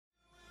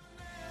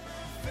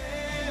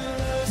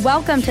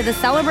Welcome to the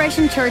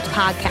Celebration Church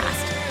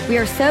podcast. We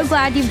are so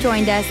glad you've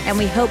joined us, and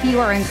we hope you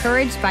are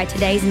encouraged by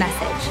today's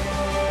message.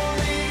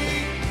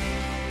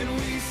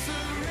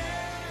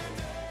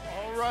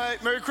 All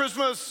right, Merry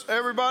Christmas,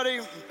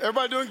 everybody.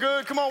 Everybody doing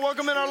good? Come on,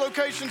 welcome in our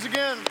locations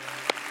again.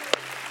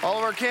 All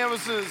of our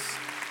canvases.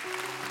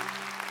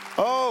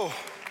 Oh,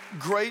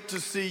 great to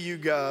see you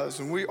guys.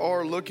 And we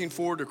are looking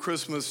forward to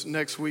Christmas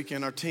next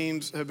weekend. Our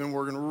teams have been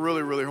working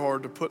really, really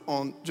hard to put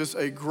on just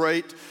a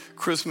great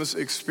Christmas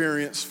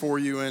experience for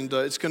you. And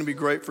it's going to be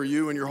great for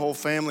you and your whole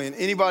family and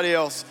anybody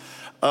else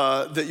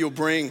that you'll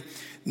bring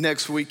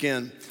next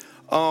weekend.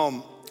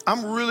 I'm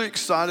really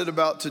excited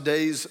about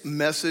today's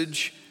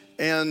message.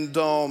 And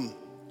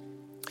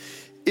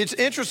it's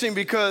interesting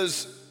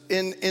because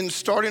in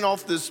starting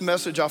off this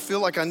message, I feel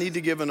like I need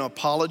to give an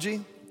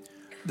apology,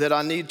 that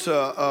I need to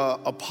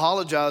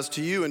apologize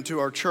to you and to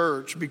our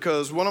church,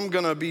 because what I'm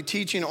gonna be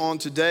teaching on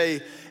today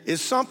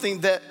is something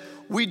that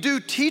we do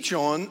teach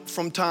on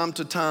from time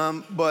to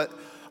time, but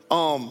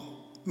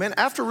man,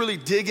 after really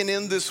digging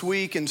in this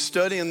week and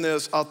studying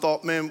this, I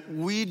thought, man,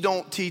 we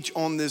don't teach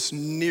on this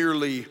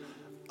nearly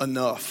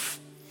enough.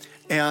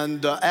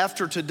 And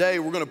after today,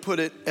 we're gonna put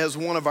it as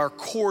one of our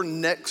core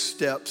next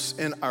steps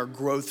in our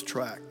growth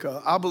track.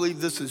 I believe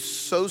this is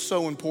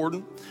so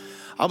important.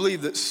 I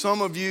believe that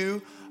some of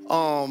you,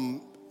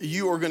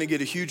 you are gonna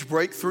get a huge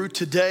breakthrough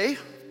today.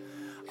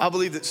 I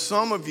believe that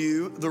some of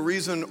you, the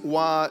reason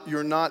why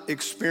you're not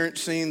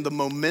experiencing the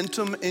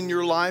momentum in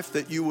your life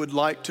that you would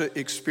like to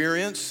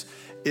experience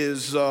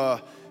is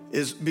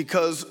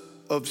because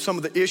of some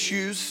of the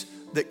issues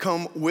that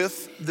come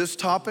with this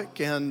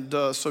topic. And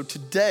so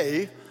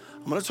today,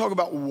 I'm gonna talk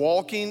about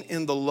walking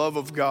in the love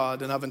of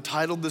God, and I've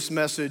entitled this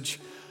message,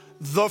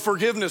 The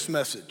Forgiveness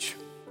Message.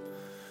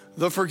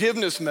 The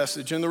Forgiveness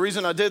Message. And the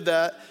reason I did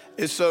that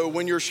is so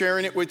when you're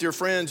sharing it with your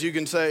friends, you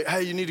can say,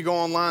 hey, you need to go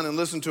online and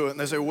listen to it. And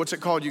they say, well, what's it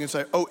called? You can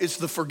say, oh, it's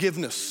the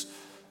Forgiveness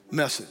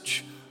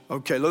Message.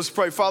 Okay, let's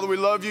pray. Father, we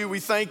love you. We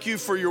thank you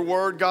for your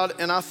word, God.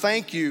 And I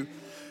thank you.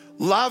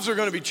 Lives are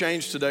gonna be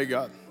changed today,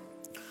 God.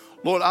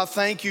 Lord, I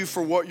thank you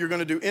for what you're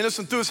gonna do in us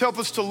and through us. Help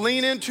us to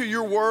lean into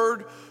your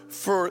word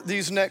for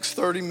these next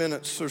 30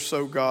 minutes or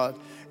so, God.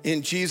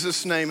 In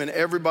Jesus' name, and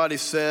everybody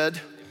said,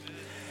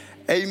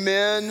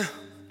 amen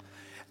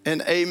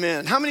and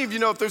amen. How many of you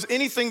know if there's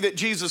anything that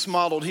Jesus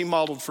modeled, he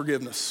modeled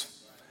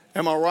forgiveness?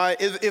 Am I right?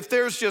 If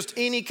there's just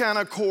any kind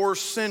of core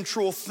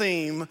central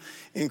theme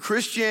in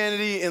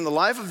Christianity, in the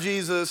life of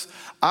Jesus,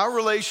 our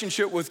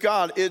relationship with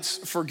God, it's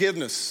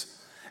forgiveness.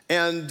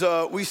 And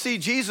we see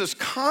Jesus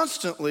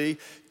constantly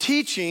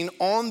teaching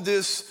on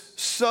this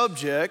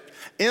subject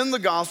in the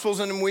Gospels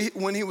and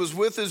when he was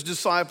with his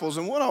disciples.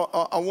 And what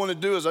I want to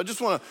do is I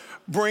just want to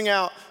bring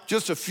out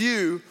just a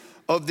few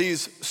of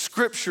these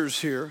scriptures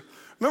here.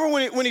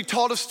 Remember when he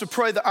taught us to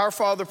pray the Our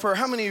Father prayer?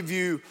 How many of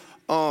you,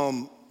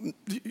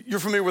 you're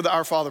familiar with the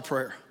Our Father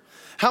prayer?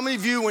 How many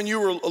of you, when you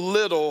were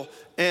little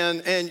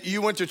and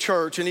you went to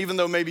church, and even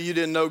though maybe you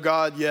didn't know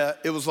God yet,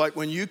 it was like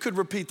when you could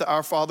repeat the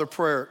Our Father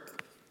prayer?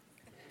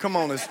 Come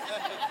on,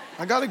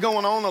 I got it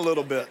going on a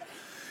little bit.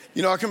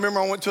 You know, I can remember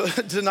I went to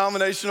a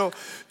denominational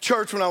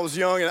church when I was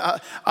young, and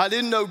I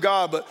didn't know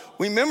God, but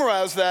we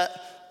memorized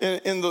that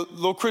in the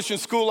little Christian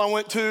school I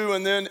went to,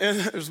 and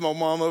there's my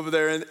mom over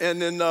there,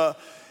 and then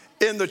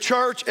in the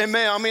church, and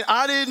man, I mean,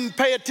 I didn't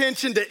pay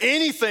attention to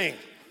anything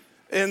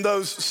in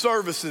those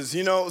services.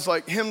 You know, it was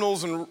like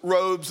hymnals and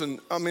robes,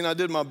 and I mean, I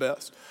did my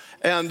best.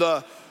 And,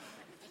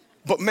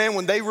 but man,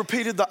 when they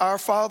repeated the Our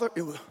Father,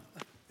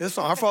 it's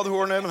Our Father who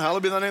art in heaven,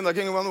 hallowed be thy name, thy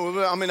kingdom come.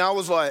 I mean, I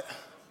was like,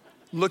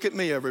 look at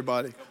me,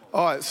 everybody.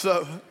 All right,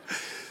 so,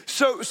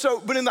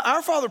 but in the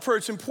Our Father prayer,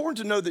 it's important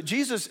to know that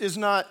Jesus is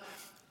not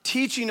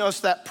teaching us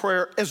that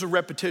prayer as a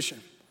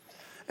repetition.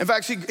 In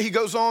fact, he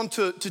goes on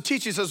to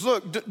teach. He says,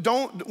 look,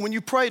 when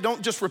you pray,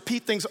 don't just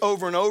repeat things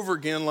over and over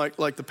again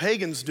like the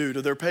pagans do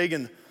to their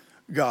pagan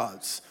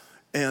gods.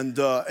 And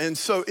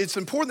so it's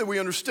important that we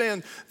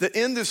understand that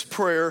in this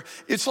prayer,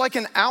 it's like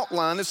an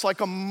outline, it's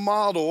like a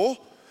model,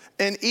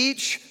 and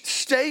each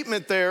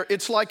statement there,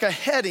 it's like a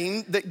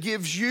heading that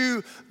gives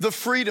you the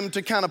freedom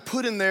to kind of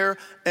put in there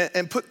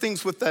and put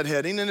things with that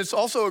heading. And it's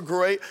also a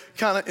great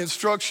kind of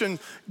instruction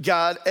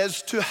guide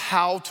as to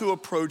how to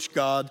approach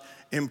God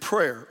in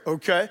prayer,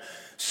 okay?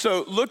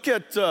 So look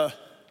at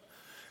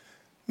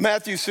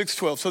Matthew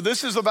 6:12. So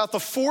this is about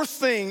the fourth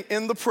thing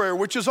in the prayer,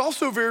 which is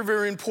also very,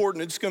 very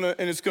important. It's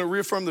gonna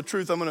reaffirm the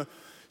truth I'm gonna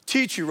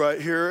teach you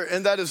right here,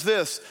 and that is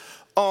this.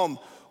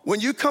 When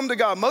you come to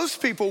God, some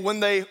people,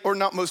 when they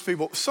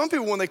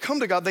come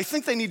to God, they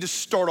think they need to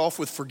start off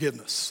with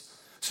forgiveness.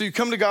 So you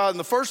come to God, and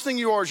the first thing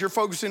you are is you're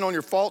focusing on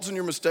your faults and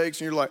your mistakes,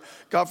 and you're like,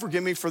 God,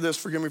 forgive me for this,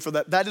 forgive me for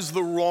that. That is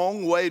the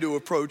wrong way to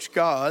approach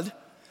God,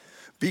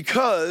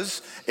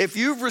 because if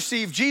you've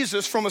received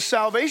Jesus from a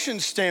salvation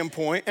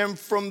standpoint and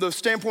from the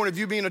standpoint of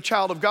you being a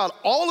child of God,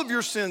 all of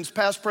your sins,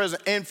 past,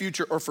 present, and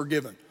future, are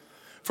forgiven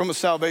from a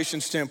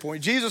salvation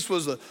standpoint. Jesus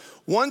was a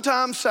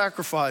one-time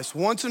sacrifice,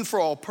 once and for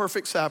all,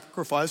 perfect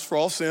sacrifice for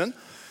all sin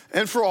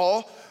and for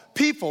all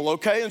people,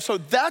 okay? And so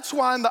that's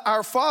why in the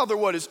Our Father,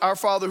 what is Our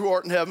Father who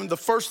art in heaven, the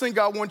first thing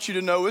God wants you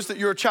to know is that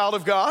you're a child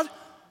of God.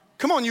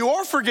 Come on, you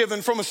are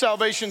forgiven from a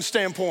salvation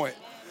standpoint.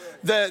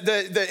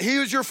 That he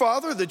is your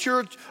Father, that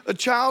you're a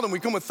child, and we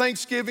come with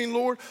thanksgiving,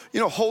 Lord. You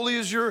know, holy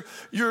is your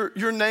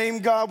name,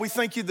 God. We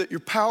thank you that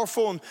you're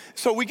powerful. And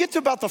so we get to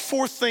about the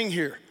fourth thing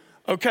here,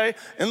 okay?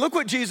 And look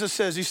what Jesus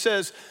says. He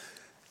says,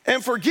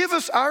 and forgive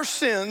us our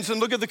sins, and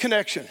look at the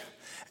connection,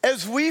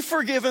 as we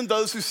forgiven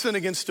those who sin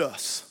against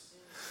us.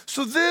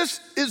 So this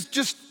is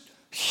just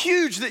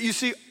huge that you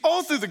see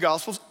all through the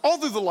Gospels, all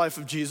through the life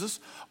of Jesus,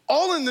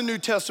 all in the New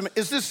Testament,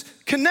 is this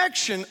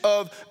connection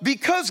of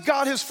because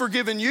God has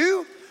forgiven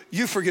you,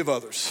 you forgive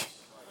others.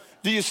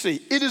 Do you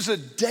see? It is a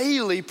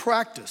daily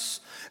practice.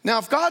 Now,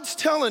 if God's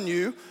telling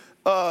you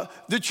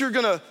that you're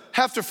gonna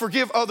have to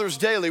forgive others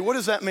daily, what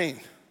does that mean?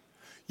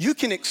 You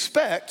can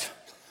expect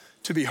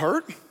to be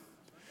hurt.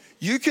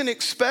 You can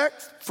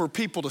expect for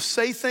people to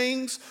say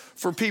things,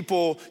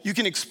 you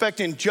can expect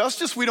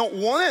injustice. We don't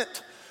want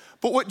it.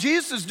 But what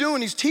Jesus is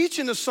doing, he's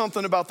teaching us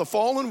something about the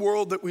fallen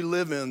world that we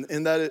live in,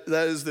 and that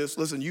is this.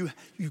 Listen, you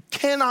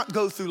cannot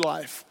go through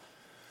life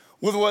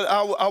with what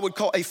I would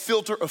call a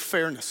filter of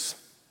fairness.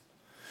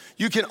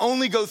 You can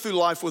only go through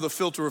life with a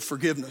filter of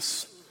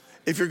forgiveness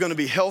if you're gonna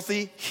be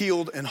healthy,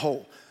 healed, and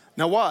whole.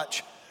 Now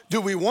watch,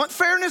 do we want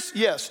fairness?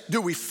 Yes.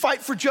 Do we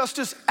fight for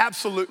justice?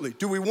 Absolutely.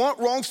 Do we want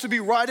wrongs to be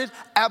righted?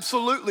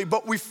 Absolutely.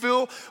 But we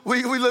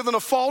live in a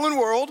fallen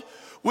world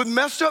with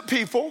messed up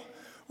people.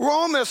 We're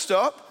all messed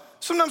up.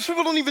 Sometimes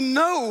people don't even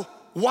know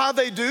why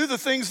they do the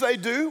things they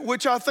do,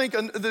 which I think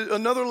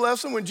another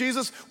lesson when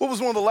Jesus, what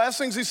was one of the last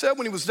things he said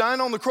when he was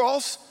dying on the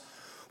cross?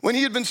 When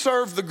he had been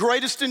served the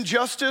greatest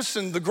injustice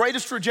and the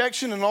greatest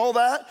rejection and all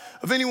that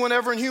of anyone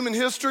ever in human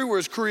history, where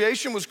his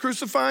creation was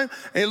crucified,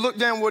 and he looked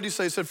down, what did he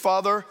say? He said,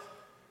 Father,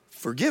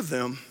 forgive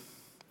them.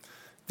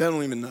 They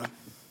don't even know.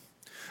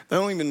 They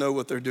don't even know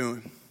what they're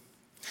doing.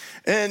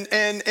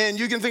 And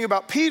you can think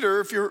about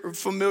Peter, if you're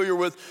familiar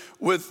with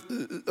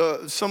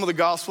some of the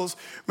Gospels.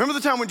 Remember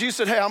the time when Jesus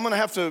said, hey, I'm gonna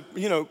have to,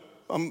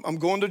 I'm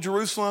going to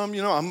Jerusalem,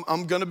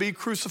 I'm gonna be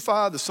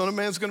crucified, the Son of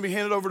Man's gonna be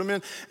handed over to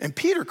men. And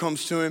Peter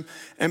comes to him,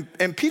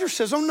 and Peter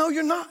says, oh, no,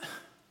 you're not.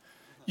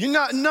 You're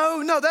not,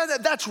 no,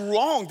 that's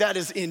wrong. That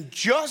is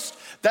unjust.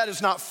 That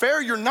is not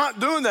fair. You're not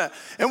doing that.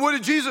 And what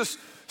did Jesus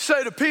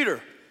say to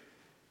Peter?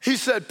 He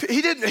said,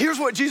 here's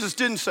what Jesus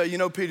didn't say.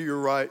 Peter, you're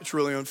right. It's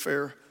really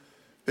unfair.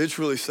 It's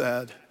really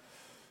sad.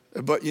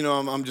 But,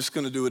 I'm just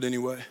going to do it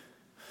anyway.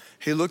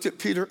 He looked at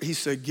Peter. He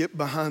said, get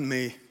behind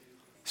me,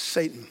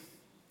 Satan.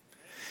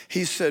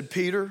 He said,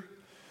 Peter,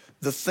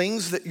 the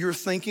things that you're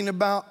thinking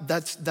about,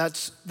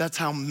 that's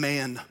how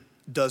man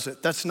does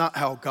it. That's not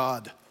how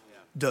God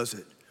does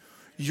it.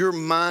 Your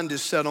mind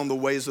is set on the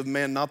ways of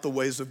man, not the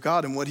ways of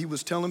God. And what he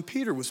was telling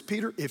Peter was,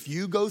 Peter, if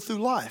you go through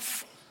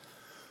life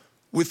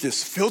with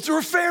this filter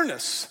of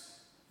fairness,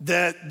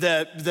 that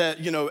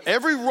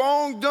every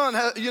wrong done,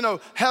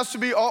 has to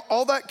be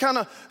all that kind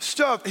of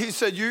stuff. He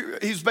said,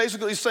 he's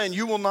basically saying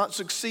you will not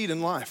succeed in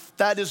life.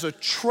 That is a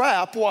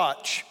trap,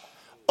 watch,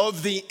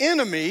 of the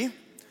enemy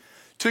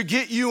to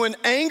get you in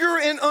anger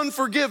and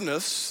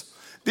unforgiveness,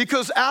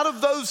 because out of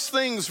those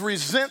things,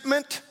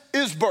 resentment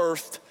is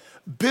birthed.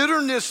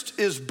 Bitterness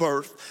is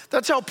birthed.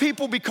 That's how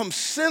people become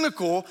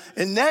cynical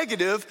and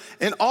negative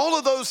and all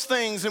of those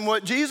things. And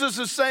what Jesus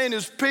is saying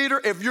is,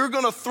 Peter, if you're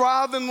gonna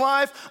thrive in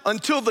life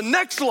until the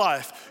next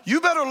life,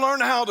 you better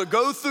learn how to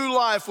go through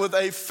life with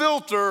a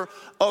filter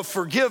of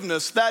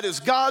forgiveness. That is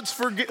God's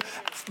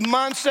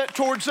mindset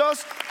towards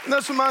us, and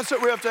that's the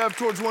mindset we have to have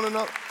towards one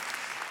another.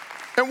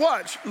 And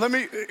watch,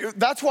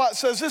 that's why it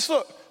says this,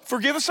 look,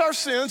 forgive us our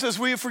sins as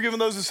we have forgiven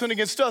those who sin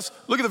against us.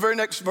 Look at the very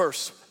next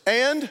verse.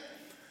 And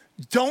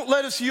don't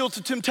let us yield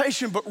to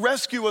temptation, but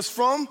rescue us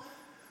from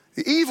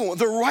the evil one.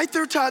 They're right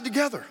there tied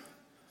together.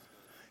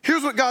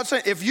 Here's what God's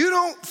saying. If you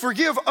don't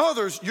forgive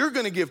others, you're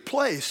gonna give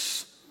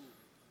place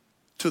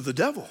to the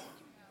devil,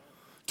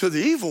 to the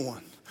evil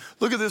one.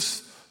 Look at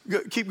this,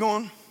 keep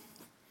going.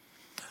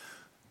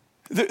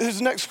 Here's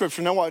the next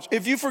scripture, now watch.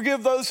 If you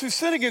forgive those who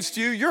sin against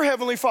you, your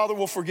heavenly Father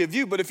will forgive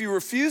you. But if you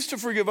refuse to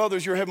forgive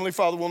others, your heavenly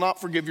Father will not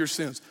forgive your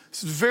sins.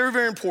 This is very,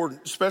 very important,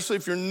 especially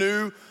if you're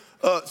new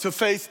to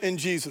faith in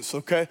Jesus,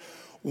 okay?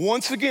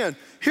 Once again,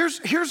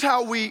 here's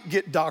how we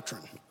get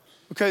doctrine.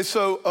 Okay,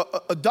 so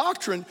a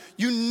doctrine,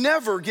 you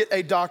never get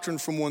a doctrine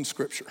from one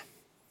scripture,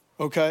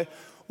 okay?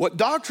 What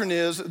doctrine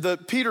is,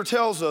 that Peter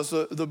tells us,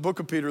 the book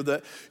of Peter,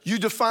 that you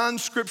define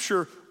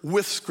scripture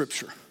with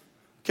scripture.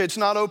 Okay, it's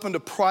not open to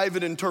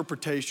private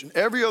interpretation.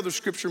 Every other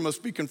scripture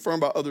must be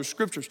confirmed by other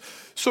scriptures.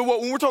 So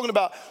when we're talking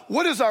about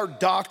what is our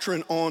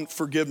doctrine on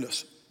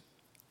forgiveness,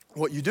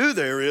 what you do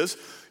there is,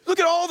 look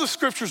at all the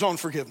scriptures on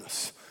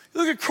forgiveness.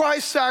 Look at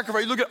Christ's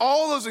sacrifice, you look at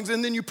all those things,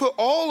 and then you put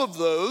all of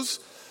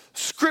those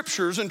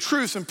scriptures and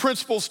truths and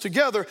principles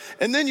together,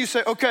 and then you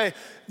say, okay,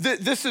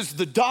 this is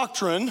the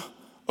doctrine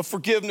of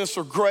forgiveness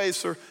or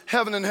grace or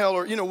heaven and hell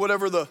or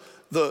whatever the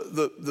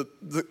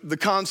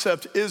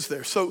concept is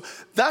there. So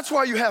that's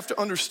why you have to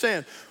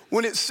understand,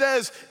 when it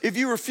says, if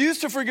you refuse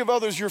to forgive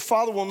others, your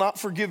Father will not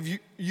forgive you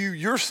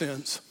your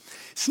sins.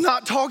 It's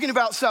not talking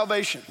about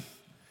salvation.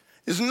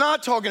 It's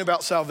not talking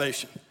about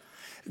salvation.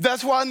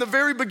 That's why in the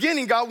very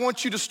beginning, God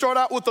wants you to start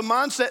out with the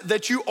mindset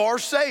that you are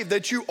saved,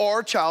 that you are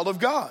a child of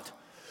God.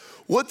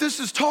 What this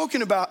is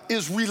talking about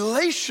is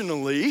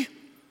relationally,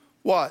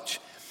 watch,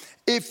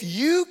 if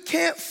you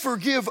can't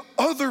forgive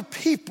other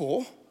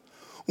people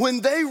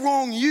when they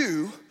wrong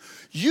you,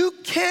 you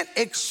can't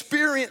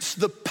experience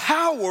the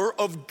power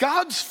of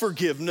God's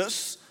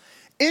forgiveness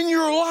in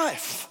your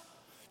life.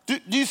 Do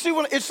you see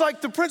what, it's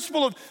like the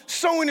principle of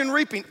sowing and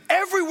reaping.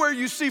 Everywhere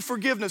you see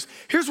forgiveness,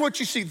 here's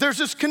what you see. There's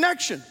this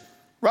connection,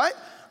 right?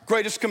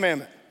 Greatest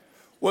commandment.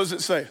 What does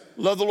it say?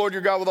 Love the Lord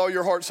your God with all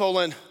your heart, soul,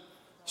 and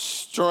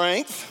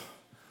strength.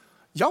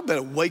 Y'all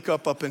better wake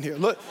up in here.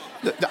 Look,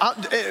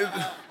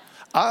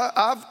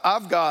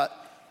 I've got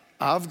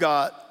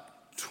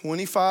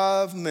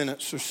 25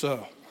 minutes or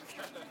so.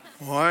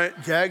 All right,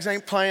 Jags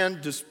ain't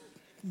playing.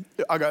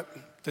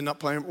 They're not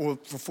playing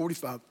for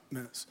 45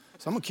 minutes.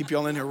 So I'm gonna keep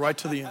y'all in here right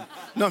to the end.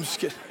 No, I'm just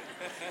kidding.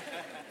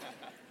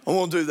 I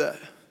won't do that.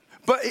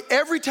 But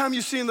every time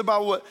you see in the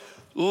Bible what?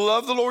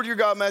 Love the Lord your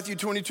God, Matthew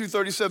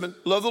 22:37.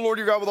 Love the Lord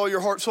your God with all your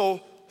heart,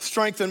 soul,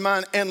 strength, and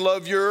mind, and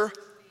love your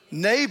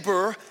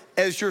neighbor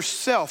as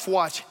yourself.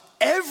 Watch,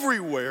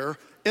 everywhere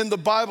in the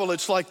Bible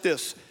it's like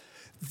this.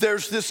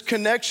 There's this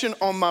connection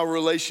on my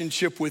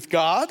relationship with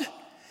God,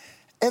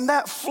 and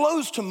that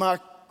flows to my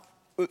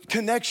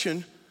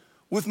connection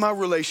with my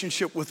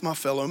relationship with my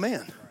fellow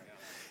man.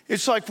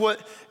 It's like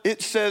what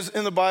it says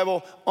in the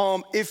Bible,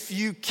 if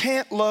you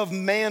can't love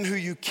man who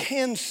you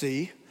can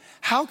see,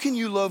 how can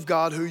you love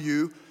God who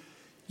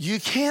you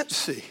can't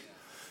see?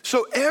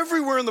 So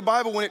everywhere in the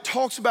Bible, when it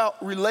talks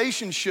about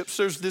relationships,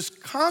 there's this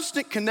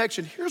constant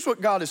connection. Here's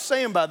what God is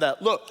saying by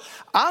that. Look,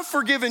 I've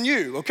forgiven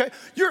you, okay?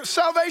 Your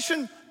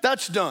salvation,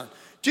 that's done.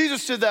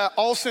 Jesus did that,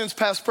 all sins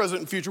past, present,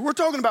 and future. We're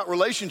talking about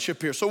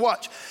relationship here, so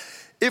watch.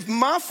 If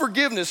my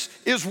forgiveness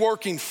is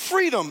working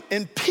freedom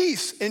and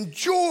peace and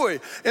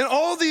joy and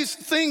all these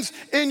things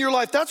in your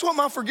life, that's what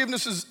my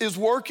forgiveness is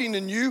working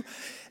in you.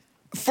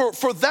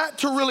 For that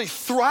to really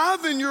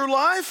thrive in your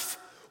life,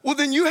 well,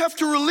 then you have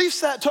to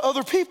release that to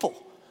other people.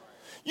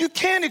 You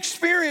can't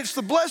experience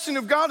the blessing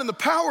of God and the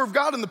power of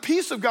God and the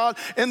peace of God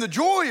and the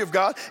joy of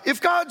God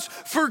if God's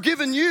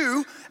forgiven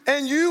you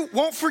and you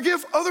won't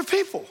forgive other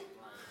people.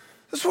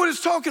 That's what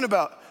it's talking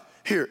about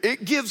here.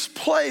 It gives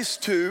place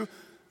to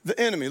the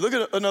enemy. Look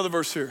at another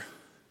verse here.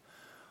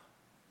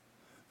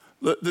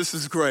 Look, this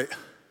is great.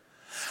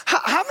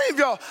 How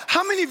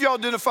many of y'all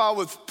identify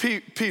with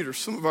Peter?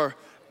 Some of our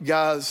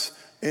guys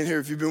in here,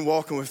 if you've been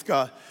walking with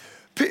God.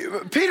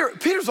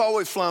 Peter's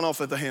always flying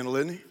off at the handle,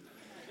 isn't he?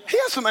 He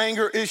has some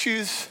anger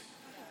issues,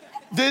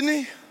 didn't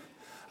he?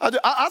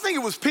 I think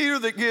it was Peter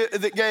that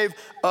gave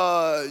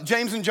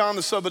James and John,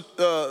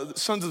 the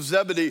sons of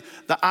Zebedee,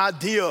 the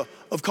idea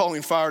of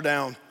calling fire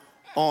down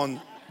on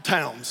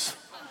towns.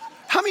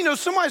 How many know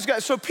somebody's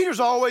got, so Peter's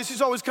always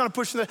kind of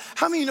pushing that.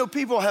 How many know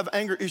people have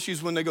anger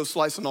issues when they go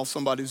slicing off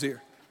somebody's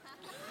ear?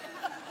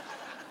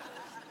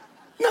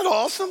 Isn't that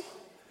awesome?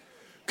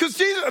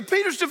 Because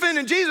Peter's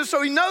defending Jesus,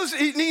 so he knows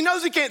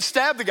he can't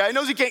stab the guy. He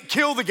knows he can't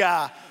kill the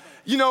guy,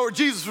 or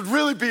Jesus would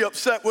really be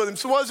upset with him.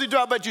 So what does he do?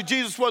 I bet you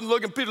Jesus wasn't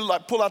looking. Peter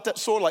pulled out that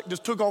sword,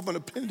 just took off an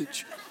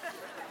appendage.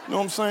 You know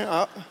what I'm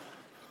saying?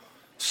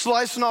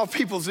 Slicing off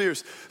people's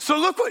ears. So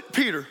look what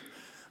Peter,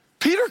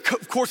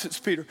 of course it's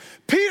Peter.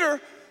 Peter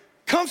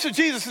comes to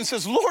Jesus and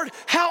says, Lord,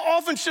 how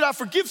often should I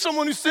forgive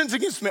someone who sins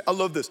against me? I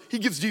love this. He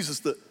gives Jesus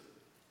the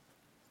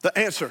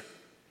answer,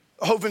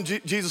 hoping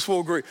Jesus will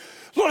agree.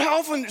 Lord, how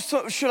often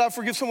should I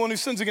forgive someone who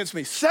sins against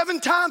me?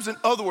 7 times. In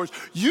other words,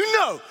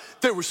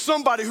 there was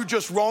somebody who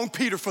just wronged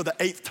Peter for the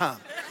 8th time.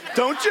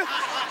 Don't you?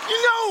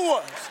 You know it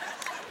was.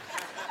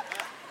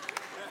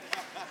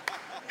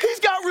 He's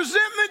got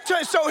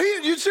resentment. So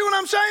you see what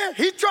I'm saying?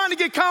 He's trying to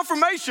get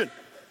confirmation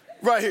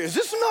right here. Is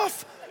this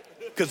enough?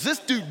 Because this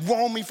dude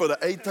wronged me for the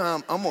 8th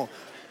time. I'm going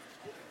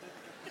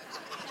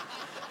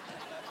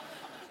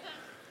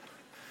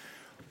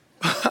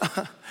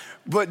to.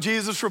 But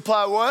Jesus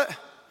replied, what?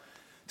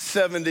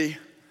 70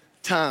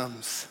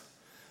 times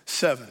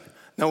 7.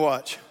 Now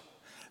watch.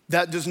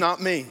 That does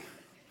not mean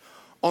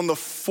on the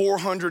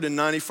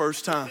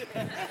 491st time.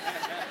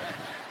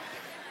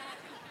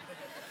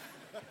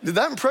 Did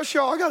that impress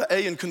y'all? I got an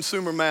A in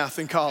consumer math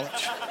in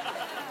college.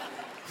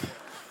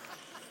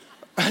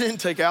 I didn't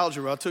take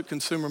algebra, I took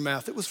consumer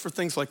math. It was for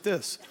things like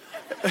this.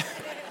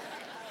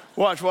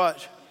 Watch.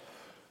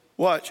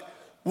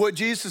 What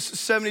Jesus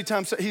 70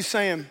 times, he's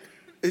saying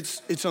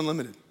it's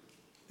unlimited.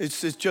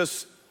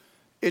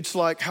 It's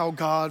like how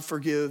God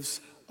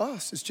forgives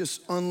us. It's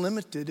just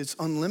unlimited. It's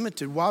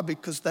unlimited. Why?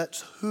 Because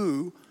that's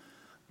who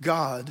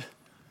God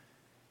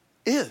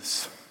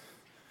is.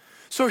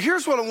 So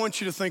here's what I want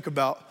you to think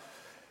about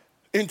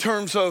in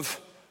terms of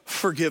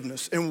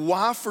forgiveness and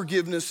why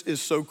forgiveness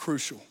is so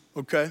crucial,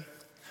 okay?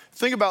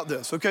 Think about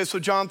this, okay? So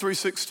John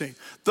 3:16.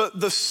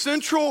 The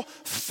central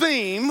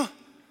theme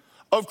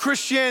of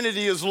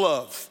Christianity is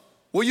love.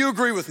 Will you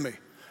agree with me?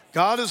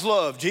 God is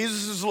love.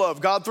 Jesus is love.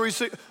 God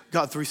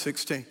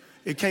 3:16.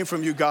 It came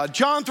from you, God.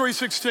 John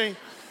 3:16.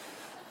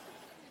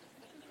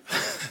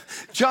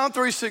 John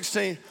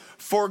 3:16,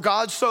 for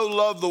God so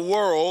loved the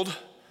world,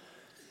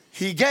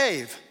 he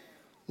gave.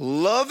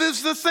 Love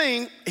is the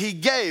thing, he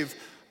gave.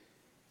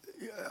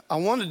 I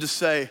wanted to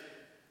say,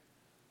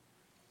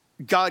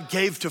 God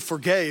gave to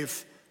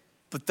forgave,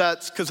 but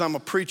that's because I'm a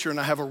preacher and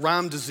I have a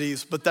rhyme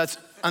disease, but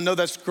I know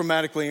that's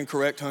grammatically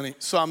incorrect, honey,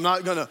 so I'm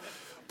not gonna,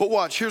 but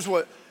watch, here's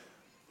what,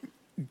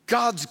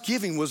 God's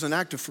giving was an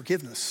act of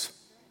forgiveness.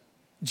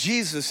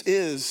 Jesus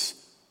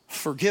is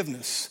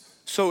forgiveness.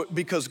 So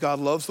because God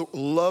loves,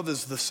 love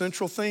is the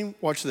central theme,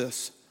 watch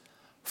this.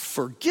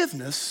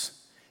 Forgiveness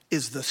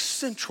is the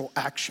central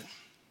action.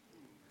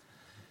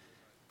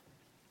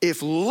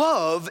 If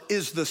love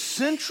is the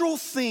central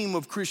theme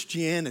of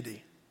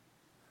Christianity,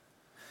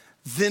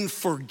 then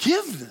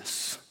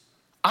forgiveness,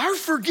 our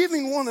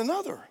forgiving one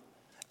another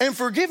and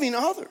forgiving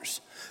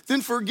others,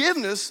 then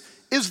forgiveness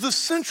is the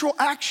central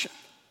action.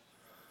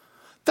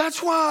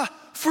 That's why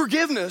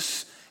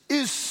forgiveness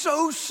is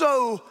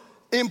so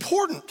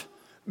important,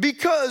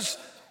 because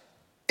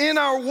in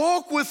our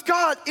walk with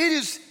God,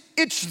 it's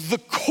the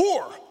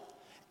core.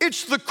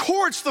 It's the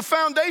core, it's the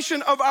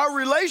foundation of our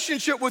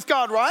relationship with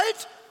God,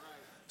 right?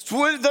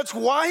 That's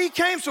why he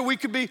came, so we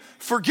could be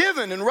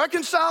forgiven and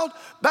reconciled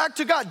back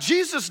to God.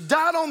 Jesus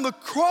died on the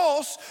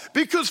cross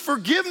because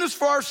forgiveness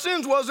for our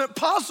sins wasn't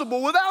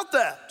possible without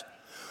that.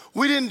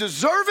 We didn't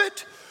deserve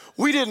it.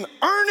 We didn't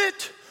earn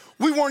it.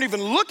 We weren't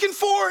even looking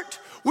for it.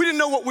 We didn't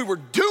know what we were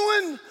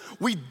doing.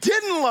 We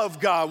didn't love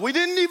God. We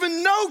didn't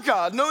even know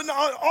God. No,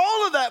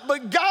 all of that.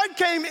 But God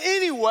came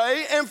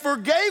anyway and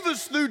forgave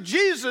us through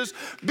Jesus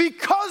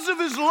because of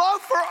his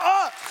love for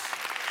us.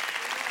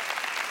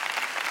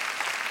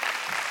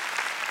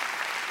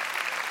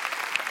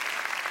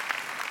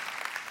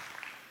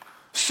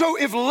 So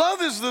if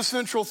love is the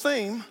central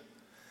theme,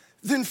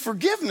 then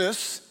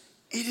forgiveness,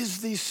 it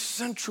is the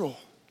central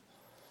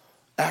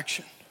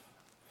action.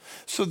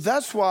 So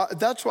that's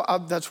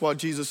why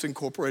Jesus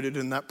incorporated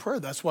in that prayer.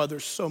 That's why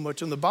there's so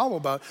much in the Bible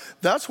about it.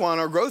 That's why on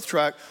our growth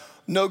track,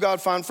 know God,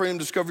 find freedom,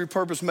 discover your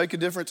purpose, make a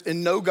difference,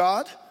 and know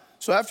God.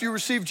 So after you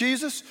receive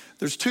Jesus,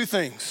 there's two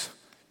things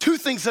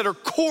that are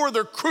core,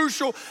 they're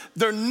crucial,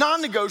 they're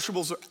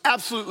non-negotiables, they're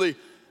absolutely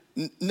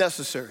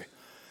necessary.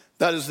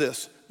 That is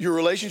this. Your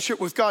relationship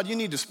with God, you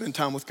need to spend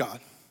time with God.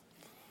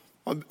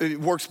 It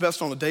works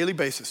best on a daily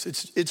basis.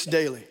 It's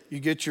daily. You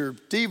get your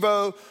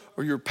Devo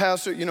or your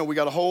pastor, we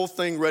got a whole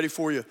thing ready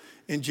for you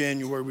in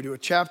January. We do a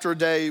chapter a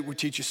day. We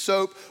teach you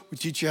soap. We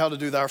teach you how to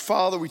do Our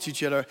Father. We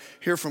teach you how to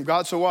hear from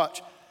God. So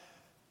watch.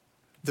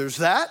 There's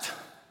that,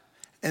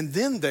 and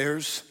then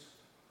there's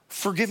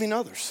forgiving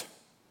others.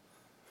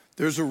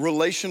 There's a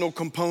relational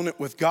component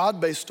with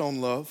God based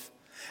on love.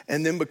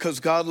 And then because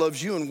God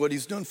loves you and what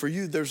he's done for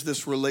you, there's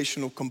this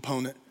relational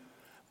component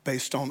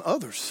based on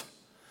others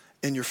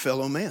and your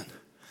fellow man.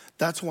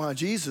 That's why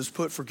Jesus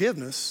put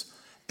forgiveness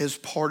as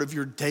part of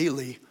your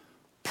daily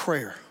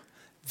prayer.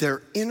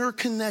 They're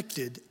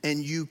interconnected,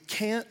 and you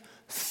can't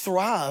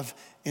thrive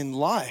in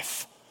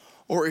life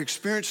or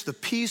experience the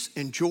peace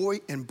and joy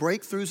and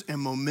breakthroughs and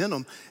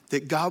momentum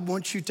that God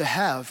wants you to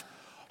have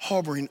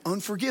harboring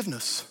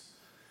unforgiveness.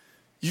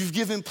 You've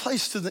given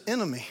place to the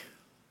enemy.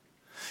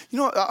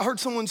 I heard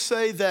someone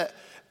say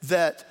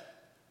that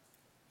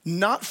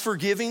not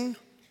forgiving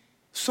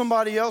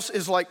somebody else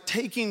is like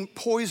taking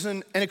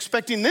poison and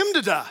expecting them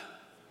to die.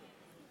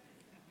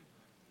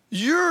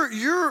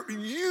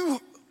 You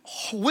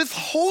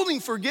withholding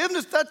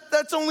forgiveness,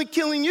 that's only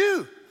killing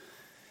you.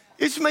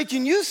 It's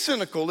making you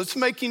cynical. It's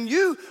making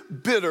you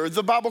bitter.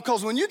 The Bible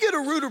calls, when you get a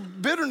root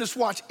of bitterness,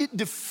 watch, it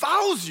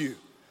defiles you.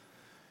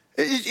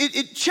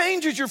 It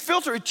changes your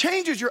filter. It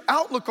changes your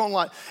outlook on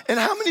life. And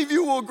how many of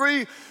you will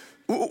agree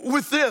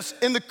with this?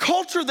 In the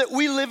culture that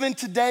we live in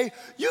today,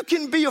 you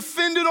can be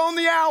offended on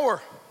the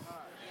hour.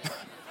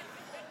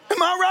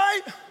 Am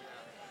I right?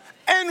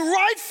 And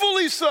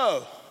rightfully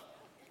so.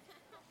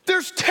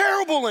 There's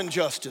terrible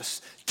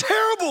injustice,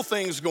 terrible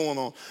things going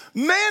on.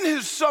 Man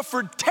has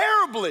suffered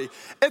terribly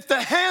at the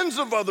hands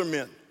of other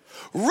men.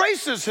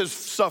 Races have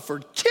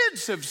suffered,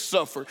 kids have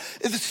suffered.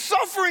 The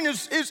suffering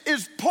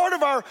is part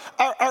of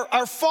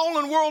our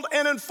fallen world,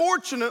 and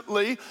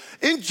unfortunately,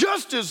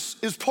 injustice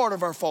is part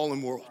of our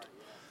fallen world.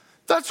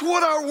 That's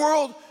what our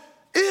world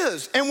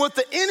is. And what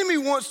the enemy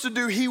wants to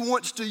do, he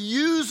wants to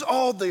use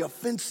all the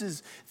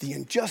offenses, the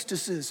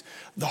injustices,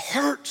 the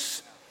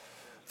hurts,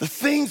 the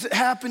things that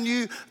happen to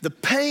you, the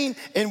pain,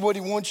 and what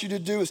he wants you to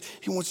do is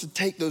he wants to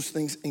take those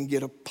things and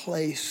get a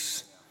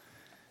place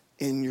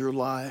in your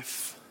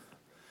life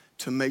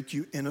to make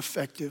you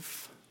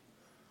ineffective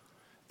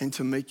and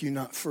to make you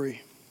not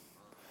free.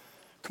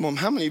 Come on,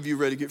 how many of you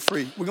ready to get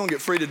free? We're gonna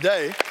get free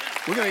today.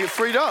 We're gonna get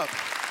freed up.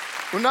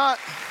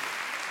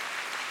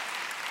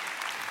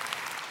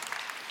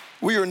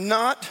 We are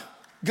not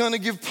gonna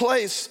give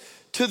place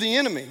to the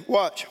enemy.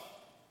 Watch.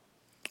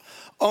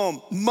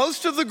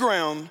 Most of the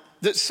ground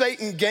that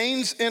Satan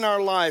gains in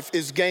our life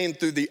is gained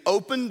through the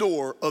open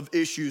door of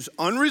issues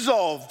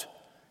unresolved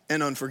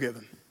and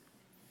unforgiven.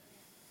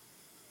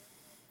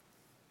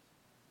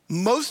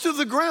 Most of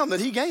the ground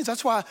that he gains,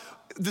 that's why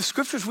the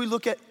scriptures we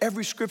look at,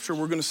 every scripture,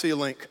 we're gonna see a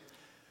link.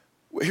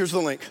 Here's the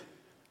link.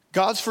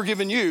 God's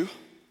forgiven you,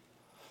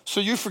 so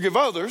you forgive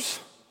others,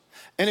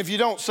 and if you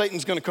don't,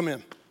 Satan's gonna come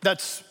in.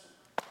 That's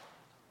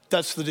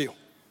the deal.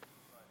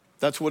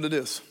 That's what it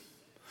is.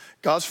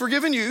 God's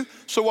forgiven you,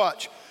 so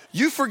watch.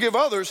 You forgive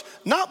others,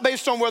 not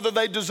based on whether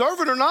they deserve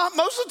it or not.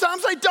 Most of the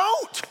times they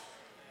don't.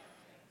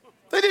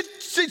 They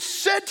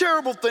said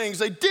terrible things.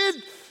 They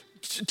did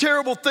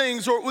terrible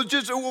things, or it was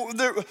just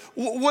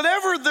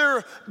whatever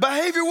their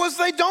behavior was,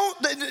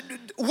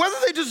 whether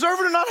they deserve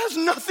it or not has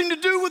nothing to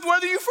do with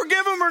whether you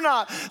forgive them or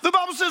not. The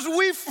Bible says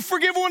we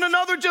forgive one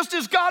another just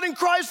as God in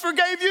Christ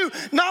forgave you,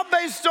 not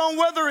based on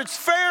whether it's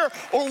fair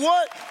or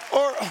what,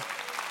 or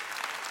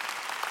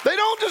they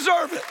don't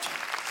deserve it.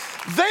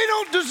 They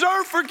don't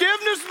deserve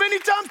forgiveness many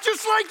times,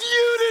 just like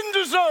you didn't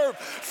deserve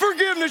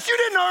forgiveness. You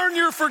didn't earn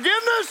your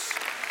forgiveness.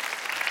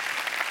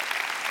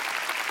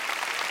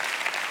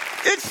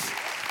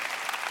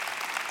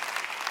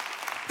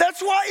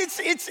 That's why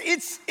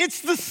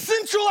it's the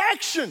central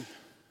action.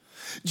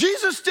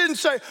 Jesus did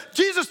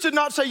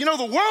not say,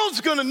 the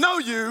world's gonna know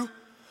you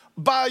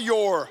by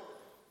your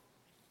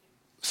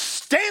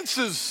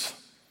stances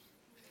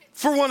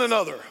for one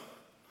another.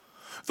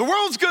 The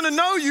world's gonna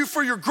know you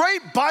for your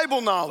great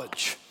Bible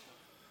knowledge.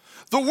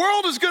 The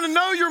world is gonna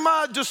know you're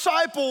my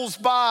disciples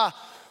the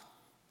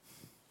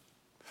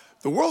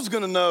world's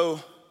gonna know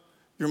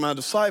you're my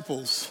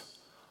disciples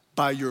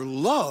by your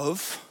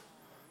love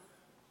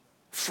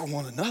for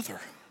one another.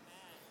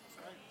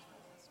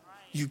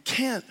 You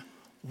can't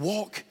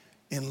walk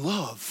in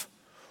love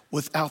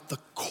without the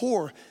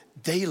core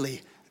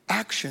daily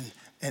action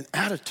and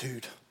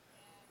attitude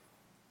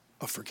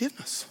of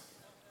forgiveness.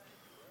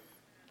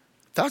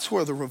 That's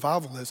where the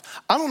revival is.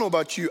 I don't know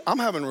about you, I'm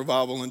having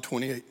revival in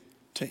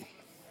 2018.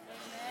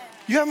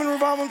 You having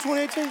revival in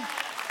 2018?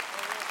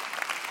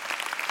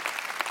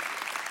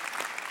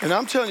 And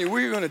I'm telling you,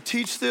 we are gonna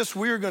teach this,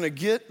 we are gonna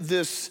get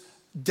this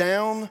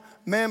down,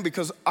 man,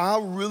 because I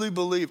really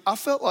believe, I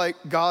felt like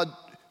God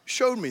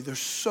showed me there's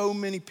so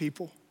many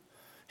people.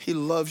 He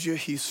loves you,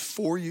 he's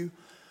for you,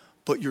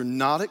 but you're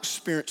not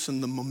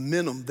experiencing the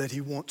momentum that he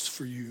wants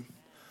for you.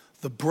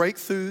 The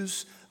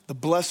breakthroughs, the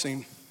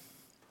blessing,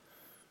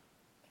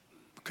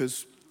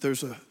 because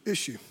there's an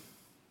issue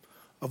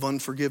of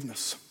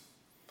unforgiveness.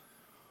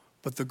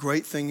 But the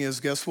great thing is,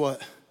 guess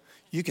what?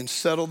 You can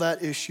settle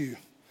that issue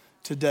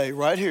today,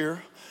 right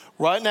here,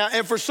 right now.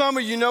 And for some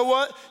of you, know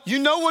what? You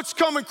know what's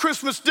coming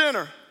Christmas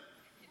dinner.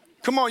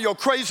 Come on, your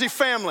crazy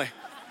family.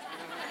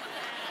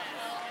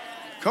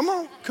 Come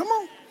on.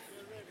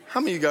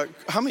 How many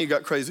of you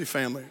got crazy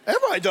family?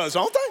 Everybody does,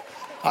 don't they?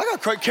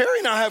 Carrie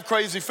and I have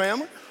crazy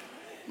family.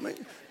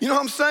 You know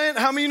what I'm saying?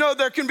 How many of you know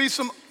there can be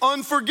some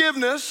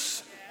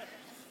unforgiveness?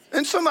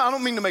 And I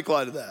don't mean to make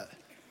light of that.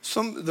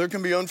 There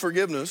can be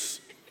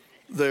unforgiveness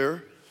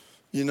there,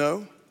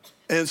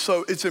 And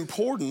so it's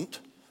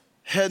important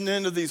heading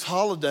into these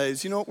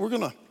holidays, we're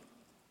gonna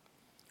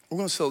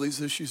settle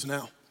these issues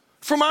now.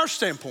 From our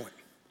standpoint,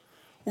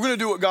 we're gonna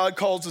do what God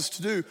calls us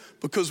to do,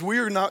 because we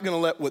are not gonna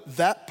let what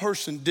that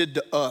person did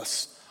to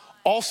us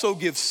also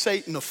give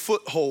Satan a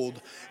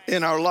foothold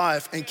in our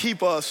life and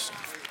keep us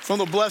from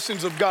the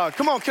blessings of God.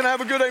 Come on, can I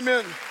have a good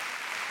amen?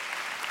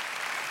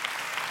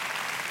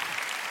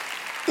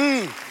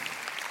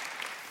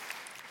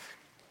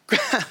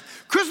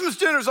 Christmas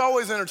dinner is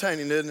always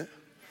entertaining, isn't it?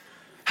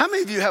 How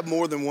many of you have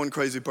more than one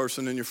crazy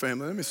person in your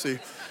family? Let me see. You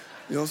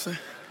know what I'm saying?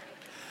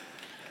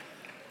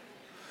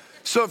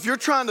 So if you're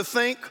trying to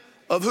think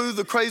of who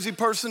the crazy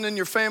person in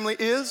your family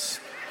is,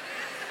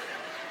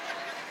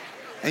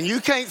 and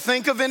you can't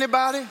think of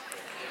anybody, you.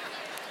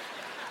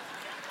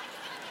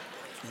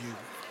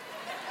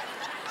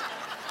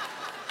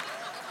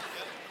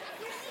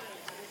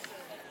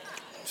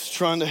 Just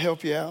trying to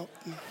help you out.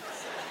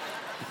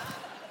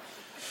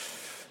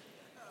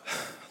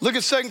 Look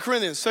at 2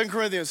 Corinthians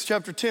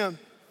chapter 10.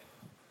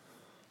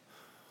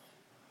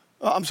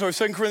 2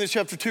 Corinthians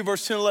chapter 2,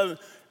 verse 10, 11.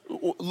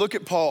 Look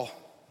at Paul.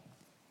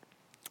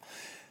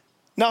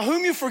 Now,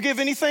 whom you forgive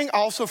anything, I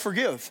also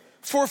forgive.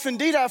 For if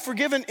indeed I have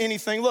forgiven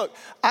anything, look,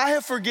 I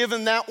have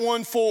forgiven that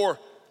one for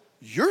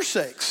your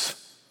sakes.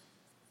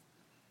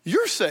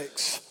 Your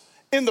sakes.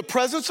 In the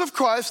presence of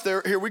Christ,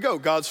 here we go.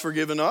 God's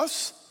forgiven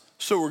us,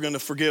 so we're gonna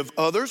forgive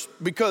others,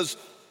 because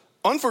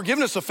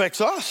unforgiveness affects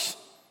us.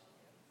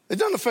 It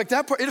doesn't affect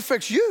that part, it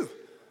affects you.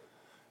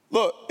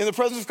 Look, in the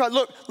presence of God,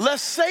 look,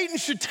 lest Satan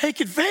should take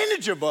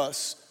advantage of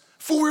us,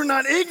 for we're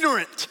not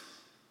ignorant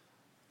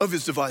of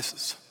his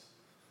devices.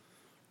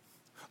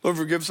 Lord,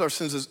 forgive us our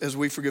sins as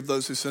we forgive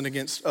those who sin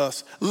against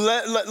us.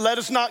 Let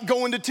us not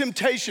go into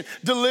temptation.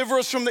 Deliver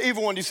us from the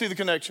evil one. Do you see the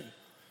connection?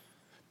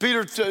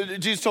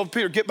 Jesus told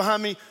Peter, get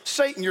behind me,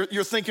 Satan.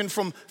 You're thinking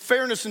from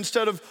fairness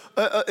instead of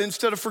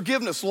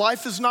forgiveness.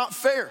 Life is not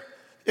fair.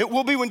 It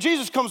will be when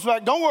Jesus comes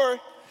back, don't worry.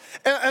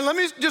 And let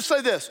me just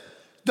say this,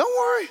 don't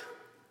worry.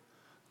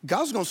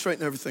 God's gonna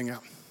straighten everything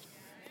out.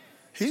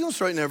 He's gonna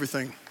straighten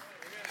everything.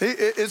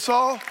 It's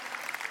all,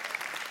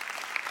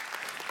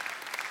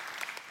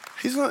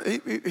 he's got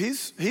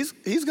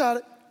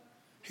it.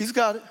 He's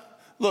got it.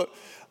 Look,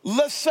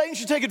 lest Satan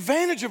should take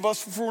advantage of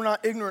us for we're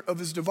not ignorant of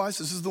his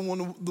devices. This is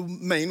one of the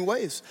main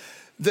ways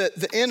that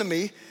the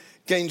enemy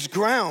gains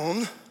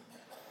ground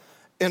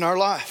in our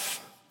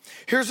life.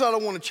 Here's what I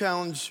want to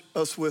challenge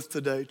us with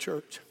today,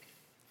 church.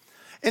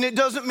 And it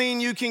doesn't mean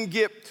you can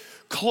get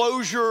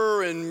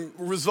closure and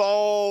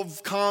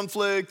resolve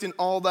conflict and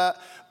all that.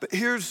 But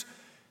here's,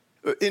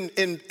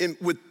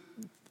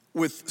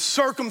 with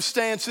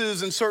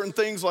circumstances and certain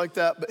things like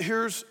that, but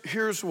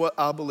here's what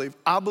I believe.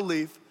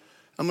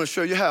 I'm gonna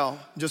show you how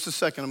in just a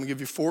second. I'm gonna give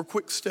you 4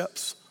 quick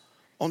steps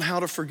on how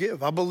to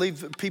forgive. I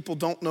believe that people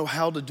don't know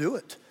how to do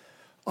it.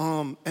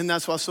 And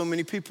that's why so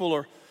many people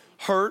are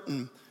hurt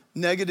and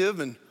negative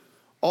and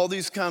all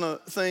these kind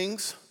of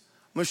things.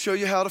 I'm gonna show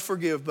you how to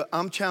forgive, but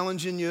I'm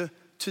challenging you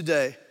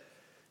today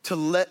to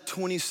let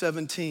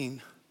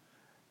 2017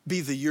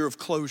 be the year of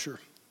closure.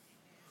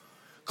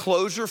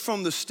 Closure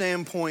from the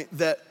standpoint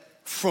that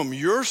from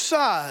your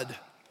side,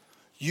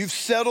 you've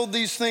settled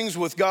these things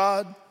with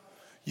God,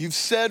 you've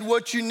said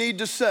what you need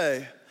to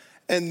say,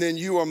 and then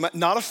you are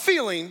not a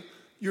feeling,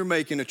 you're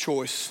making a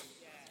choice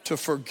to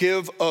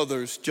forgive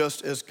others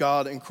just as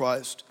God in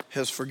Christ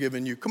has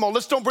forgiven you. Come on,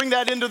 let's don't bring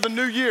that into the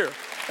new year.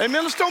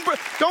 Amen, let's don't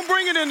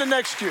bring it into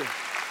next year.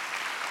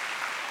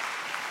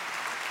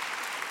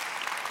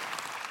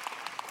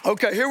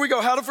 Okay, here we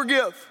go, how to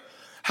forgive.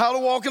 How to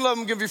walk in love.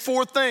 I'm gonna give you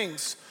 4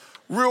 things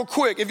real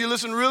quick. If you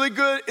listen really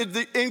good,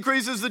 it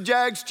increases the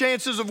Jags'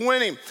 chances of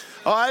winning.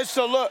 All right,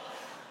 so look,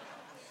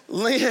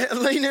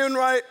 lean in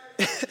right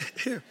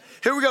here.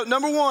 Here we go.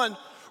 Number 1,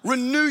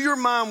 renew your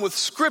mind with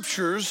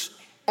scriptures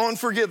on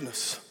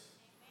forgiveness.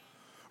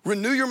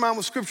 Renew your mind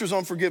with scriptures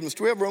on forgiveness.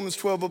 Do we have Romans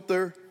 12 up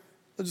there?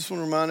 I just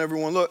want to remind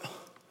everyone, look.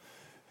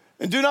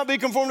 And do not be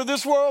conformed to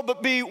this world,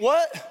 but be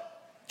what?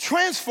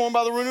 Transformed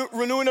by the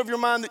renewing of your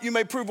mind, that you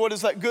may prove what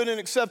is that good and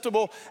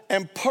acceptable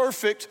and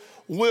perfect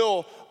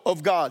will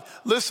of God.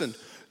 Listen,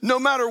 no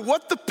matter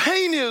what the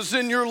pain is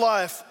in your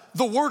life,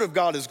 the word of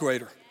God is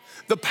greater.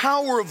 The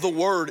power of the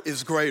word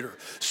is greater.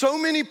 So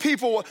many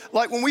people,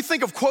 like when we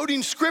think of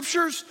quoting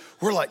scriptures,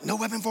 we're like, no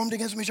weapon formed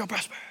against me shall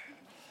prosper.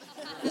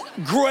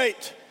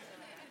 Great.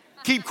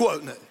 Keep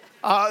quoting it.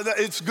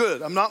 It's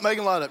good. I'm not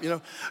making light up, you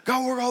know. God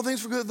will work all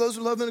things for good, those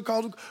who love him and are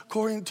called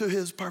according to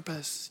his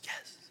purpose.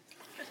 Yes.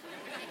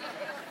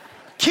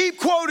 Keep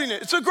quoting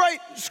it. It's a great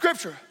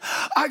scripture.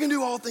 I can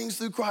do all things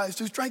through Christ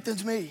who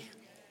strengthens me.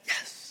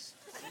 Yes.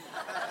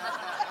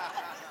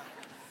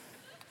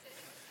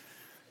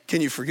 Can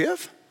you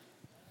forgive?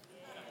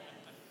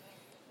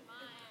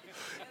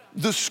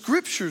 The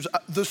scriptures,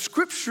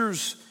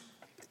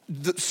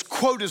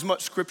 quote as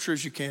much scripture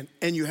as you can,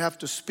 and you have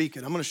to speak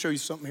it. I'm gonna show you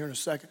something here in a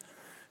second.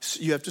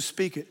 You have to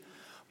speak it,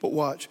 but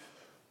watch.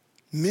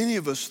 Many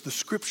of us, the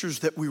scriptures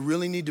that we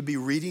really need to be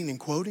reading and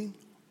quoting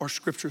are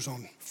scriptures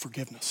on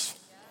forgiveness.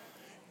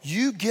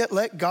 You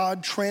let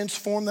God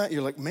transform that.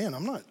 You're like, man,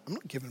 I'm not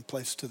giving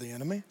place to the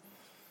enemy.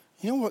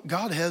 You know what?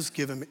 God has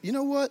given me. You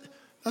know what?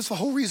 That's the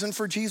whole reason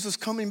for Jesus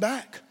coming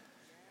back,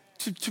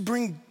 to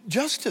bring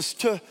justice,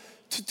 to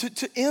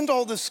end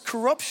all this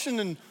corruption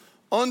and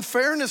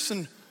unfairness.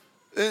 And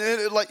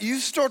like you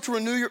start to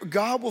renew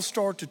God will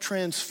start to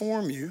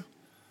transform you.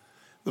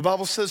 The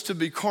Bible says to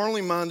be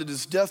carnally minded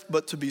is death,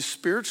 but to be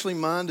spiritually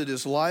minded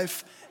is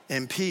life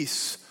and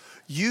peace.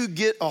 You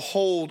get a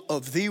hold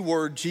of the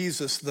word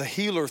Jesus, the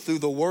healer, through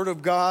the word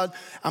of God.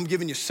 I'm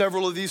giving you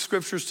several of these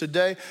scriptures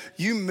today.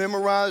 You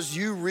memorize,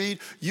 you read,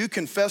 you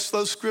confess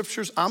those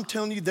scriptures. I'm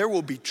telling you, there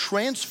will be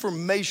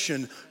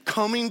transformation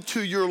coming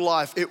to your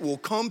life. It will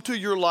come to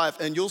your life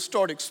and you'll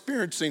start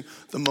experiencing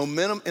the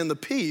momentum and the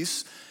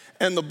peace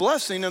and the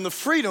blessing and the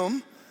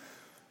freedom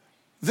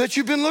that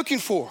you've been looking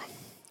for.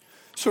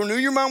 So renew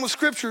your mind with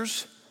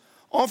scriptures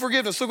on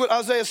forgiveness. Look what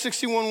Isaiah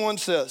 61:1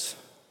 says.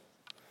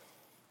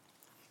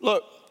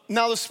 Look,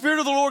 now the Spirit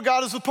of the Lord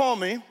God is upon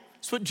me.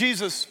 That's what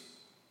Jesus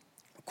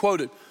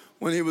quoted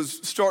when he was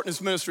starting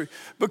his ministry.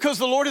 Because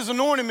the Lord has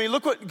anointed me.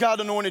 Look what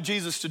God anointed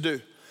Jesus to do.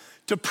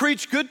 To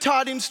preach good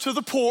tidings to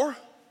the poor.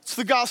 It's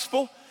the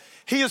gospel.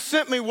 He has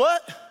sent me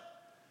what?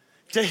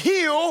 To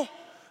heal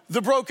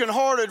the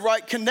brokenhearted,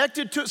 right?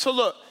 Connected to it. So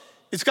look,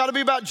 it's got to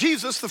be about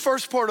Jesus, the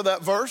first part of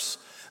that verse.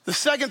 The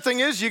second thing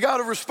is you got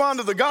to respond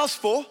to the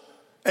gospel.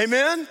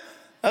 Amen?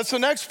 That's the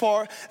next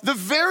part. The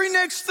very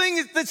next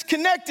thing that's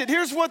connected,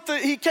 here's what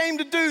he came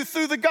to do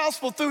through the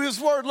gospel, through his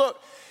word. Look,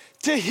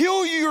 to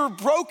heal your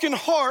broken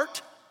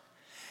heart,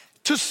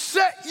 to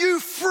set you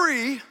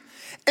free,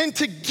 and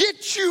to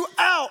get you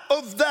out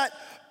of that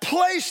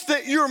place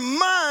that your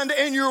mind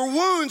and your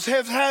wounds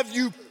have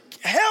you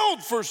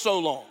held for so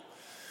long.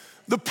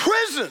 The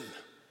prison.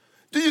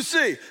 Do you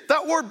see?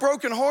 That word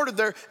brokenhearted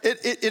there,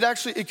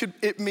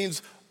 it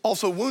means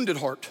also wounded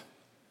heart.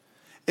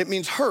 It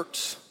means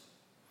hurts.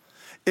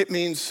 It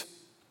means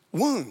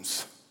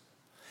wounds.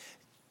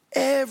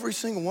 Every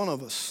single one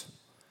of us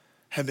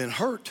have been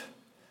hurt,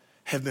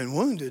 have been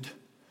wounded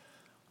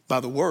by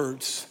the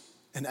words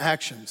and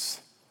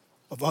actions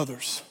of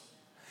others.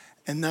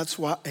 And that's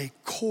why a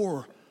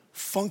core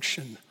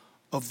function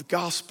of the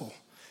gospel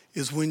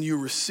is when you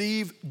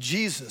receive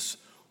Jesus,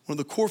 one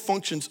of the core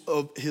functions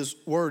of his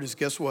word is,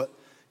 guess what?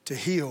 To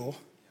heal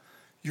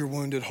your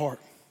wounded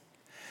heart.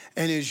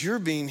 And as you're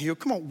being healed,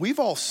 come on, we've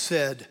all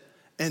said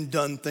and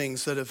done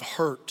things that have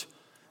hurt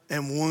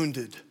and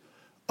wounded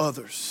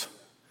others.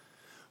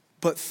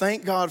 But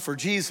thank God for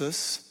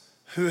Jesus,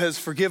 who has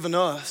forgiven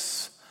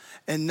us.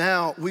 And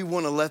now we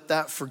want to let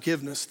that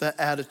forgiveness, that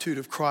attitude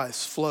of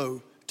Christ,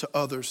 flow to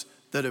others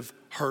that have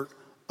hurt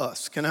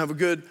us. Can I have a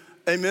good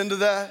amen to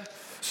that?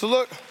 So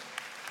look,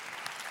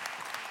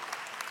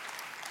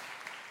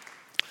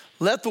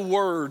 let the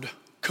word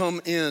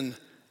come in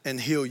and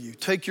heal you.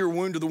 Take your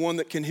wound to the one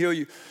that can heal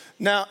you.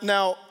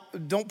 Now,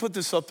 don't put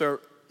this up there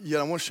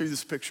yet. I want to show you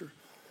this picture.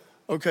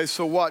 Okay,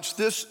 so watch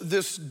this.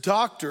 This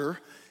doctor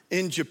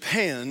in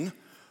Japan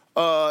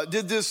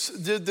did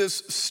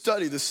this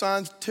study, the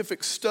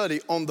scientific study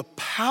on the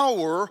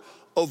power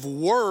of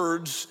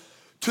words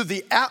to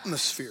the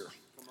atmosphere.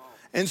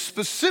 And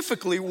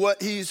specifically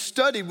what he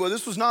studied, well,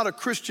 this was not a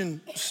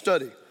Christian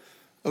study,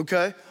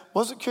 okay?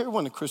 Was it, Carrie? It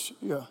wasn't a Christian,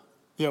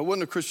 yeah, it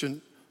wasn't a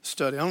Christian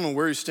study. I don't know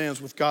where he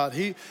stands with God.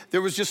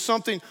 There was just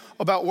something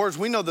about words.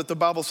 We know that the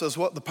Bible says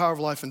what? The power of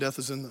life and death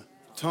is in the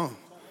tongue.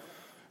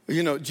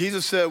 You know,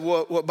 Jesus said,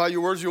 what by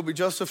your words you'll be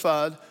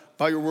justified,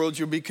 by your words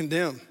you'll be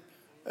condemned.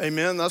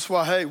 Amen. That's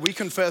why, hey, we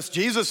confess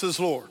Jesus is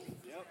Lord.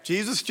 Yep.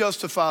 Jesus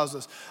justifies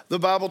us. The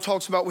Bible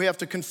talks about we have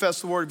to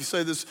confess the word. If you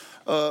say this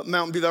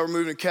mountain be thou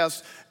removed and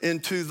cast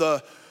into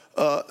the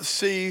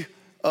sea,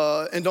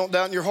 and don't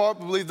doubt in your heart,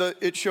 but believe that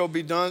it shall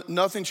be done.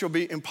 Nothing shall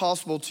be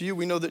impossible to you.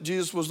 We know that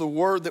Jesus was the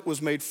word that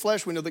was made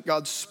flesh. We know that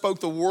God spoke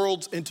the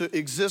worlds into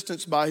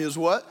existence by his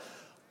what?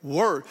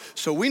 Word.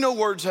 So we know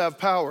words have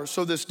power.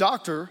 So this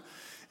doctor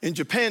in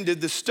Japan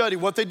did this study.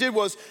 What they did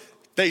was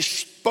they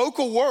spoke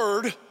a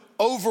word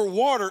over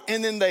water,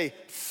 and then they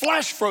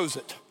flash froze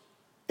it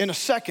in a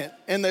second,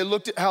 and they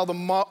looked at how the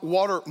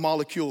water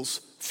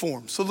molecules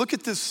form. So look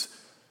at this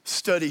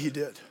study he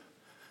did.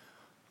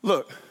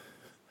 Look.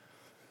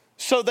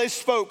 So they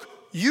spoke,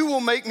 you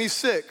will make me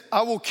sick,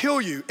 I will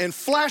kill you, and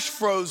flash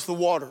froze the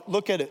water.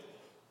 Look at it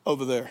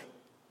over there.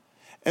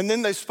 And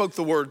then they spoke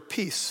the word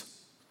peace.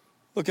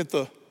 Look at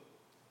do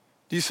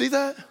you see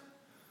that?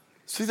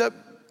 See that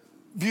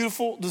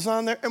beautiful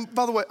design there? And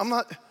by the way,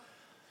 I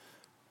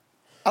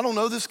don't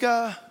know this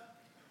guy.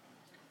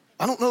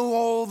 I don't know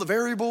all the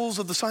variables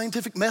of the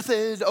scientific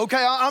method.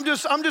 Okay, I'm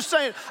just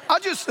saying, I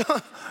just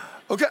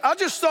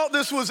thought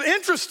this was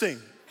interesting.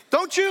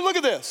 Don't you? Look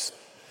at this.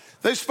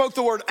 They spoke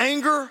the word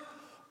anger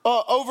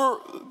over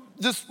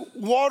this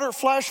water,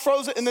 flash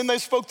froze it, and then they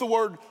spoke the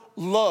word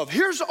love.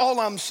 Here's all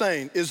I'm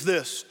saying is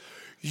this.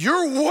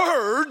 Your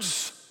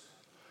words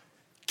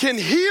can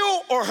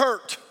heal or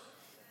hurt.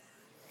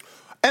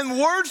 And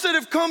words that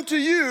have come to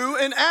you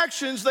and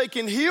actions, they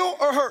can heal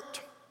or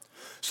hurt.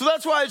 So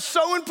that's why it's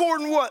so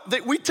important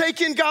that we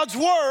take in God's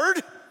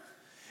word.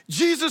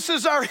 Jesus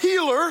is our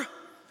healer.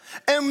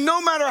 And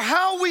no matter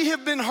how we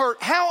have been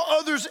hurt, how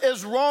others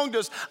has wronged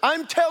us,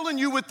 I'm telling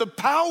you with the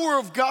power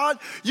of God,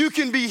 you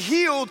can be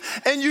healed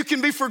and you can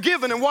be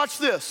forgiven. And watch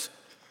this.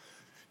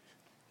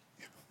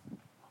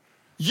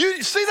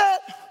 You see that?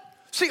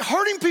 See,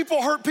 hurting people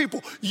hurt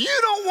people. You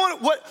don't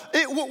want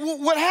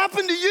what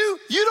happened to you,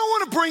 you don't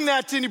want to bring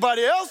that to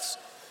anybody else.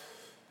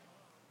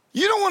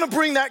 You don't want to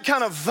bring that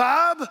kind of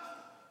vibe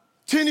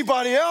to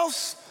anybody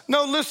else.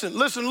 No, listen,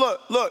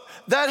 look,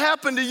 that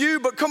happened to you,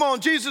 but come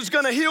on, Jesus is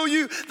gonna heal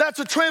you. That's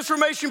a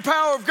transformation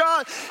power of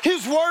God.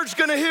 His word's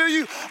gonna heal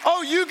you.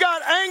 Oh, you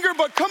got anger,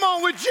 but come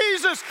on, with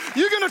Jesus,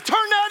 you're gonna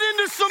turn that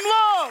into some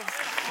love.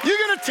 You're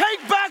gonna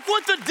take back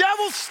what the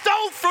devil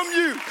stole from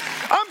you.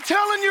 I'm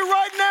telling you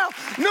right now,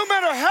 no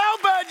matter how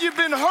bad you've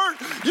been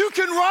hurt, you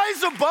can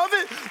rise above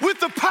it with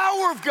the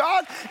power of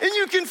God, and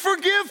you can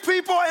forgive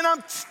people, and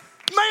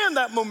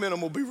that momentum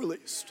will be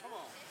released.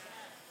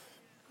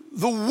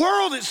 The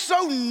world is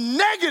so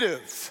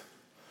negative.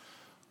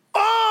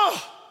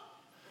 Oh,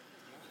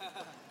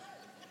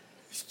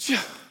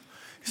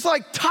 it's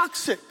like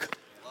toxic.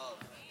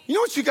 You know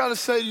what you gotta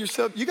say to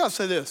yourself? You gotta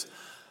say this.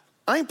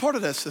 I ain't part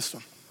of that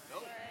system.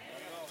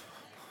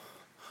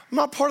 I'm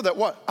not part of that.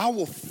 What? I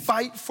will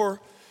fight for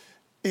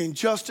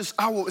injustice.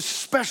 I will,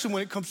 especially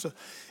when it comes to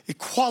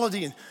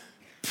equality and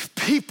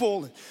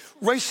people. And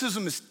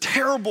racism is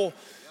terrible.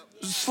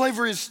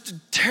 Slavery is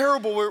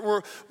terrible.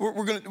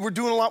 We're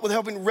doing a lot with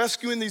helping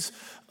rescuing these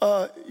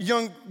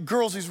young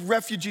girls, these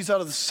refugees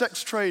out of the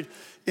sex trade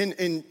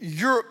in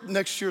Europe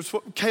next year. It's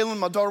what Kaylin,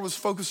 my daughter, was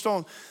focused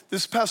on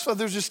this past fall.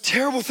 There's just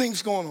terrible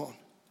things going on.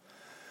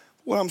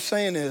 What I'm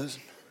saying is,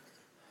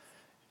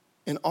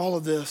 in all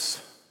of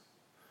this,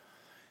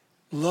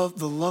 the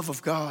love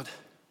of God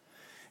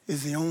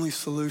is the only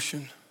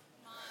solution.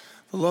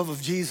 The love of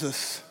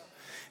Jesus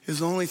is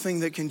the only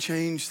thing that can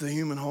change the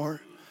human heart.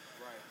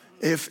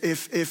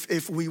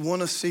 If we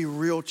want to see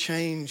real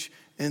change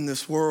in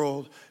this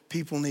world,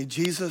 people need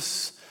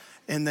Jesus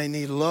and they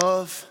need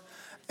love,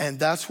 and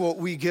that's what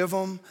we give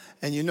them.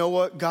 And you know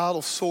what? God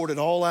will sort it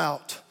all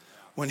out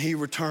when he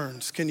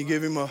returns. Can you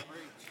give him a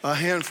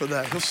hand for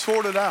that? He'll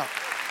sort it out.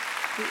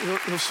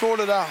 He'll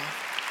sort it out.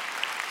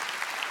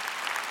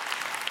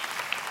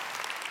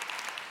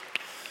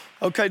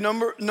 Okay,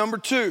 number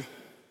two,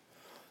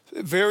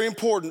 very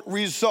important,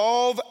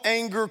 resolve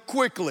anger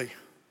quickly.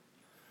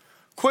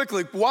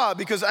 Quickly, why?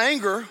 Because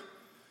anger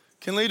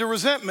can lead to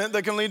resentment,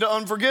 that can lead to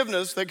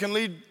unforgiveness, that can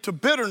lead to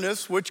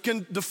bitterness, which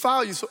can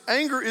defile you. So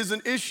anger is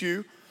an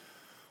issue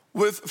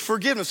with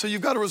forgiveness. So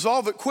you've got to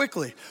resolve it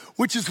quickly,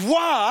 which is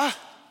why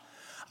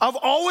I've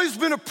always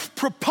been a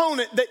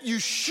proponent that you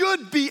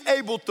should be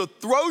able to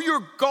throw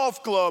your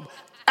golf club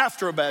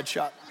after a bad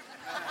shot.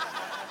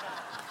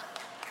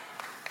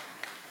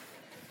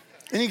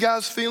 Any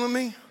guys feeling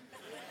me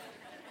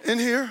in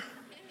here?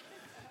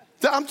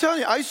 I'm telling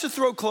you, I used to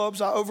throw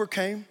clubs, I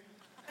overcame.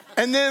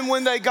 And then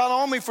when they got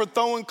on me for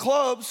throwing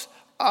clubs,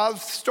 I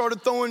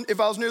started throwing, if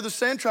I was near the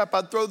sand trap,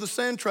 I'd throw the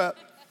sand trap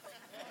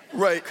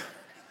rake.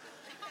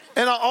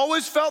 And I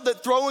always felt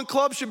that throwing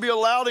clubs should be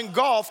allowed in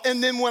golf.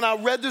 And then when I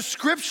read the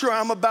scripture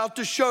I'm about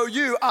to show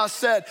you, I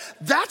said,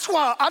 that's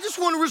why I just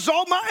want to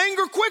resolve my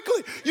anger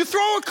quickly. You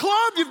throw a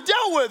club, you've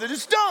dealt with it,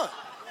 it's done.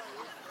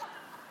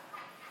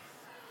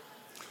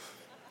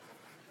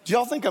 Do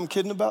y'all think I'm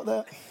kidding about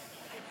that?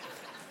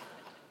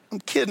 I'm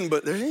kidding,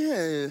 but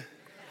yeah.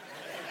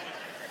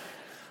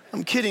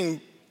 I'm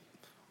kidding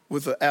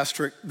with an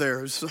asterisk there.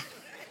 There's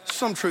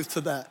some truth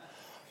to that.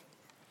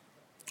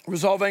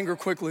 Resolve anger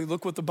quickly.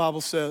 Look what the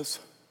Bible says.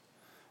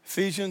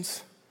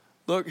 Ephesians,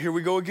 look, here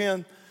we go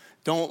again.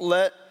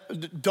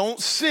 Don't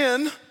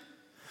sin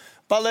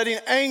by letting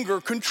anger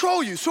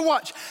control you. So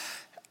watch,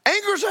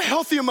 anger is a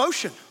healthy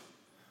emotion.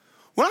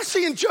 When I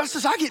see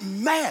injustice, I get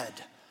mad.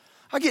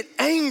 I get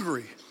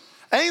angry.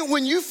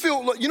 When you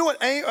feel, you know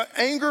what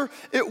anger,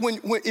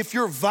 if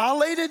you're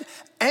violated,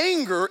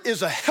 anger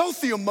is a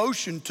healthy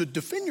emotion to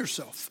defend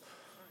yourself.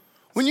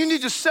 When you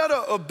need to set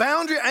a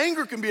boundary,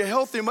 anger can be a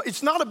healthy emotion.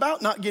 It's not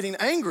about not getting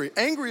angry.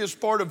 Angry is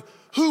part of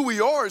who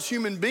we are as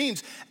human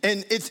beings,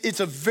 and it's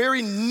a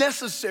very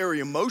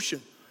necessary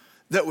emotion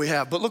that we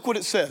have. But look what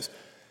it says.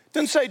 It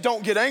doesn't say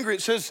don't get angry.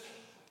 It says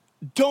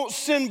don't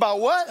sin by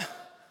what?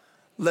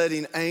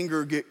 Letting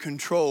anger get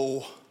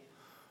control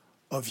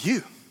of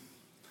you.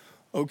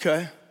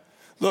 Okay?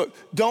 Look,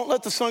 don't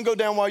let the sun go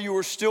down while you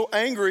are still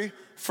angry,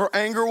 for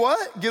anger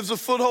what? Gives a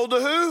foothold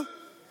to who?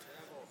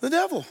 The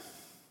devil.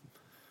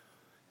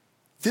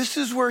 This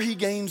is where he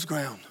gains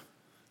ground,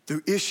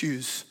 through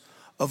issues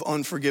of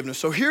unforgiveness.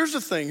 So here's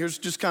the thing. Here's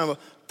just kind of a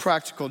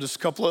practical, just a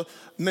couple of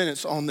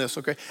minutes on this,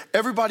 okay?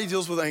 Everybody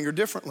deals with anger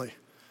differently,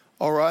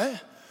 all right?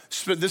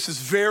 So this is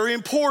very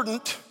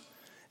important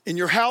in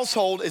your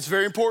household. It's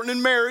very important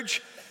in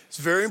marriage. It's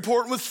very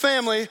important with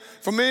family.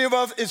 For many of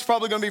us, it's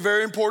probably gonna be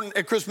very important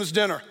at Christmas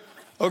dinner,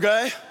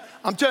 okay?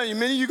 I'm telling you,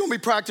 many of you are gonna be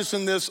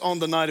practicing this on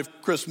the night of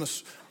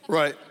Christmas,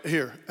 right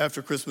here,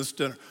 after Christmas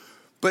dinner.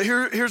 But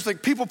here's the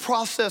people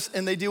process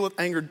and they deal with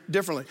anger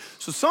differently.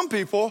 So some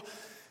people,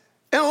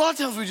 and a lot of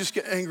times we just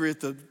get angry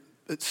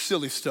at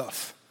silly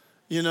stuff,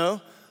 you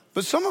know?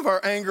 But some of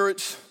our anger,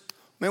 it's,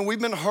 man, we've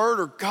been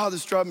hurt, or God,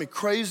 this driving me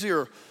crazy,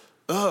 or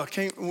I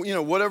can't, you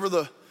know, whatever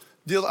the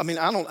deal. I mean,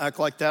 I don't act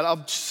like that.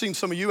 I've seen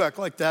some of you act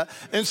like that.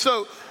 And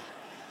so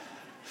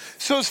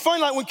it's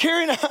funny, like when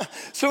Carrie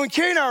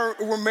and I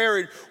were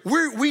married,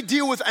 we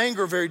deal with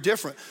anger very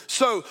different.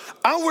 So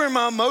I wear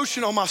my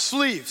emotion on my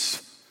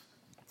sleeves.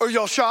 Are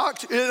y'all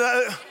shocked?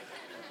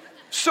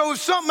 So if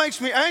something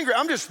makes me angry,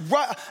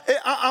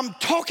 I'm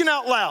talking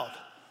out loud.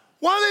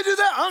 Why do they do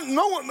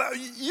that?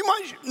 You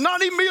might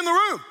not even be in the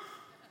room.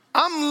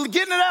 I'm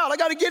getting it out. I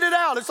got to get it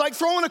out. It's like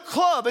throwing a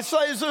club. It's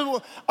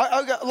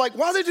like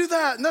why do they do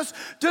that? And that's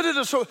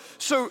da-da-da.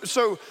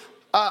 So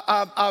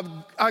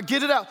I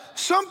get it out.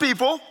 Some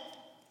people,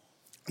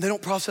 they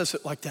don't process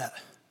it like that.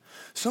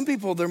 Some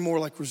people, they're more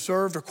like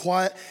reserved or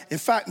quiet. In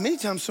fact, many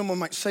times someone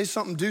might say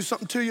something, do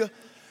something to you,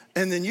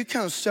 and then you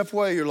kind of step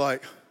away. You're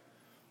like,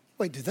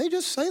 wait, did they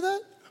just say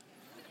that?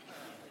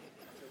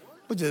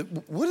 What do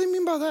you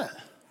mean by that?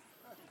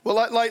 Well,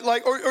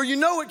 or you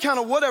know it kind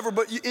of whatever,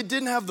 but it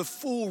didn't have the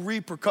full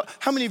repercussion.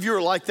 How many of you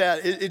are like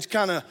that? It's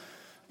kind of,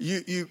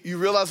 you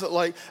realize it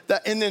like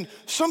that. And then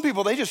some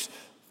people, they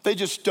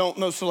just don't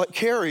know. So like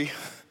Carrie's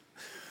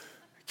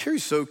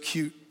so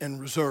cute and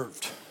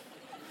reserved.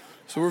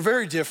 So we're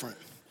very different.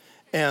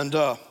 And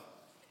so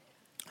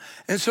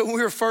when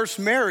we were first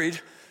married,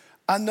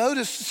 I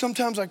noticed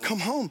sometimes I'd come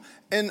home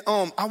and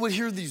I would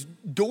hear these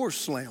doors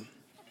slam.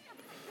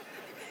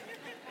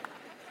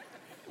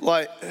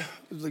 Like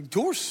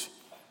doors,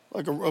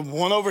 like a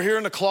one over here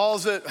in the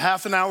closet.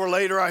 Half an hour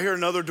later, I hear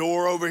another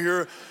door over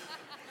here.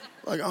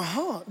 Like, I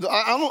don't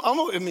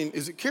know. I mean,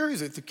 is it Carrie?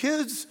 Is it the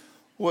kids?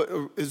 What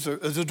is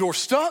the door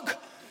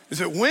stuck?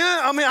 Is it wind?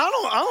 I mean, I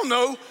don't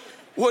know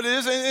what it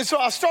is. And so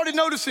I started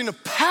noticing a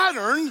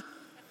pattern.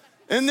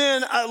 And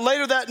then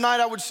later that night,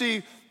 I would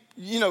see,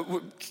 you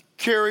know,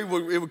 Carrie it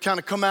would kind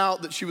of come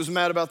out that she was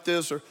mad about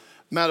this or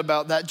mad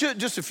about that.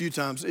 Just a few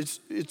times.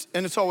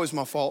 It's always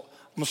my fault.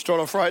 I'm gonna start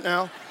off right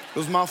now. It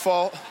was my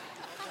fault.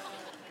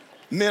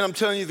 Men, I'm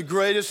telling you, the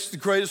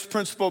greatest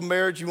principle of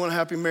marriage, you want a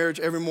happy marriage,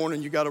 every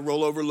morning you gotta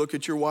roll over, look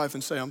at your wife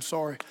and say, I'm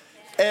sorry.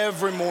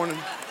 Every morning,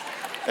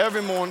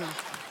 every morning.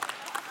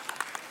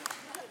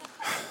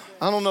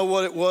 I don't know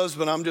what it was,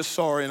 but I'm just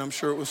sorry, and I'm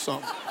sure it was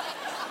something.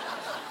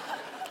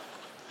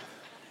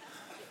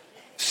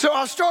 So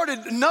I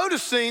started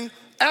noticing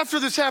after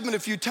this happened a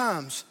few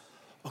times,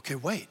 okay,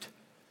 wait,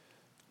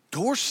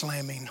 door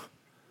slamming,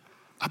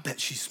 I bet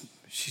she's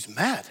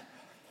mad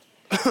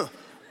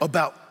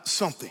about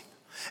something.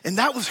 And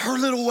that was her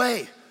little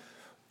way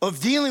of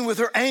dealing with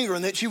her anger,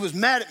 and that she was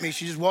mad at me.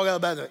 She just walked out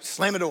of the bathroom,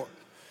 slam the door.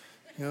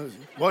 You know,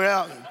 walk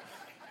out and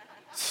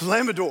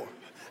slam the door.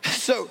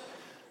 So,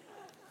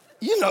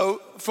 you know,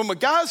 from a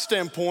guy's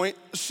standpoint,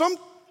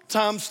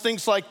 sometimes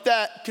things like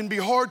that can be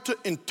hard to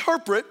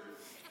interpret.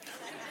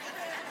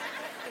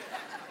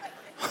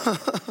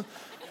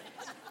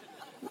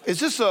 Is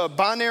this a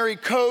binary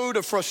code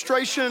of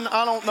frustration?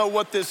 I don't know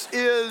what this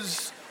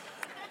is.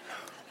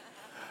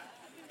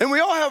 And we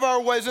all have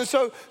our ways. And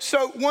so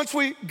once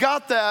we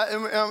got that,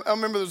 and I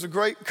remember there was a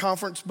great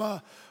conference by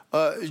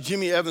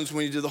Jimmy Evans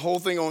when he did the whole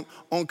thing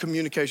on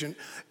communication.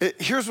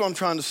 Here's what I'm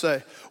trying to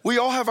say. We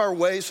all have our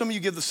ways. Some of you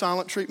give the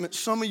silent treatment.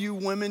 Some of you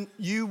women,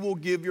 you will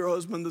give your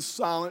husband the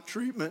silent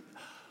treatment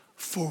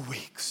for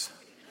weeks.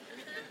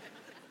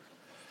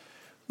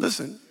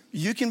 Listen,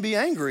 you can be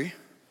angry,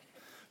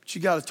 but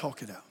you got to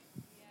talk it out.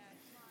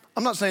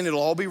 I'm not saying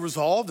it'll all be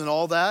resolved and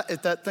all that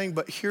at that thing,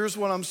 but here's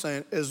what I'm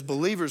saying. As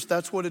believers,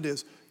 that's what it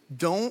is.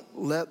 Don't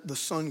let the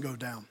sun go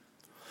down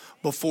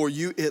before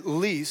you at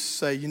least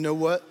say, you know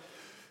what?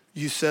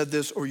 You said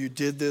this or you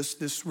did this.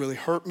 This really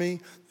hurt me.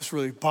 This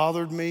really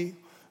bothered me.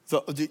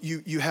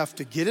 You have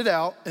to get it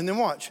out, and then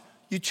watch.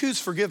 You choose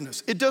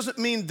forgiveness. It doesn't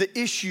mean the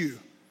issue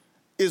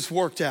is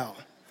worked out,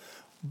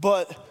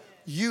 but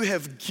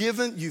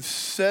you've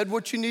said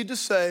what you need to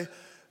say.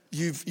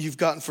 You've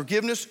gotten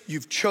forgiveness.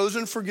 You've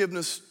chosen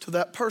forgiveness to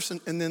that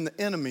person, and then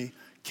the enemy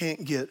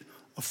can't get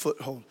a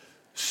foothold.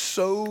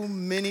 So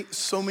many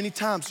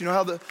times. You know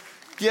how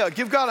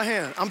give God a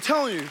hand. I'm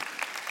telling you.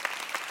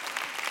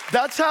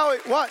 That's how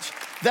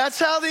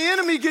the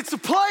enemy gets a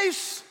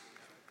place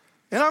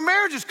in our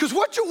marriages. Because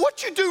what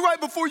you do right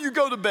before you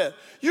go to bed,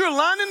 you're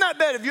lying in that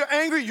bed. If you're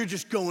angry, you're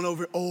just going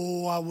over,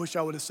 oh, I wish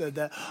I would have said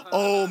that.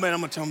 Oh, man, I'm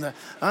going to tell him that.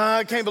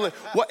 I can't believe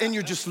what. And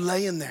you're just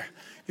laying there.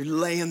 You're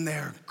laying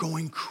there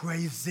going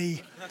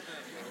crazy,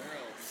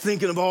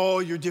 thinking of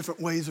all your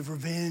different ways of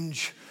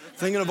revenge,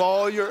 thinking of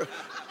all your...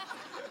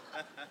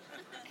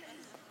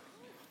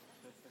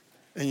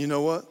 And you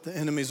know what? The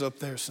enemy's up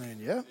there saying,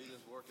 yeah,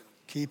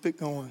 keep it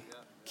going.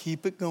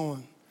 Keep it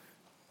going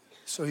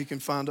so he can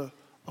find a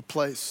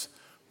place.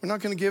 We're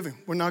not going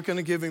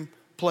to give him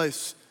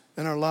place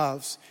in our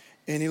lives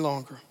any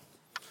longer.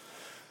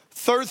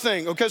 Third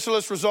thing, okay, so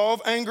let's resolve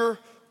anger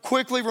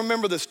quickly.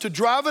 Remember this, to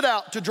drive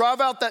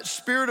out that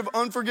spirit of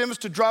unforgiveness,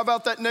 to drive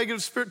out that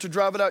negative spirit, to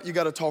drive it out, you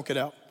got to talk it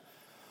out.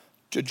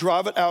 To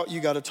drive it out, you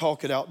got to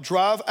talk it out.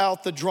 Drive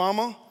out the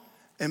drama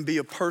and be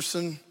a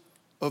person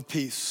of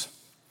peace.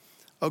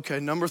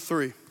 Okay, number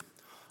 3.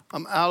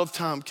 I'm out of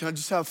time. Can I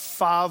just have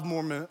 5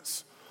 more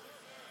minutes?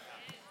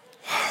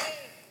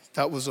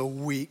 That was a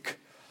weak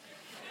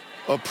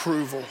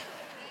approval.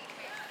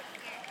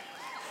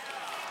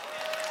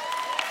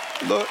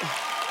 Look.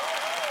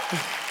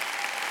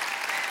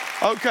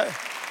 Okay.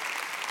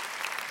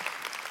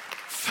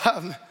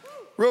 5.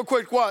 Real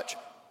quick, watch.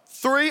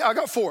 3, I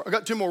got 4. I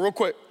got 2 more real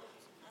quick.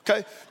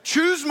 Okay.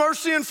 Choose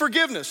mercy and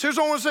forgiveness. Here's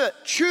what I want to say.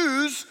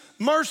 Choose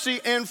mercy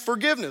and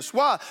forgiveness.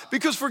 Why?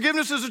 Because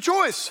forgiveness is a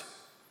choice.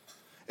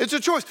 It's a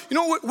choice. You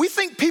know what? We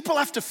think people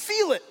have to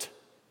feel it.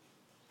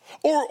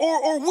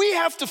 Or we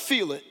have to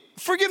feel it.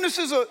 Forgiveness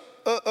is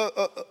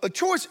a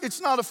choice. It's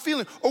not a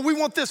feeling. Or we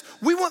want this.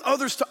 We want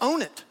others to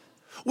own it.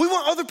 We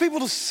want other people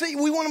to see.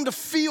 We want them to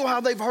feel how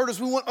they've hurt us.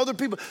 We want other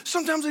people.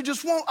 Sometimes they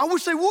just won't. I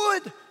wish they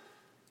would.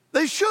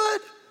 They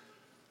should.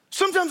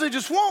 Sometimes they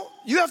just won't.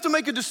 You have to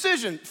make a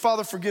decision.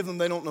 Father, forgive them.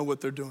 They don't know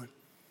what they're doing.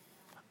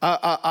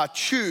 I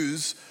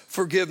choose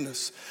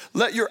forgiveness.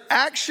 Let your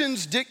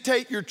actions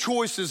dictate your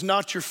choices,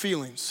 not your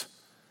feelings.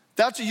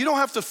 You don't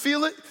have to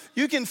feel it.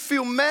 You can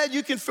feel mad.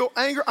 You can feel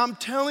anger. I'm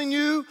telling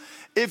you,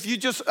 if you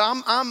just,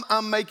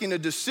 I'm making a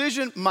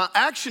decision. My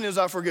action is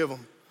I forgive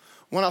them.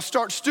 When I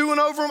start stewing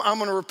over them, I'm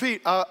going to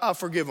repeat, I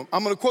forgive them.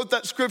 I'm going to quote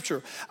that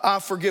scripture, I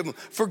forgive them.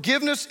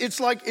 Forgiveness, it's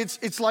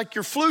like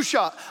your flu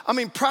shot. I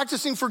mean,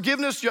 practicing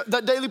forgiveness,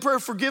 that daily prayer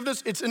of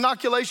forgiveness, it's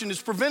inoculation,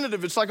 it's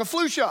preventative. It's like a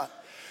flu shot.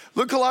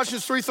 Look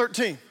Colossians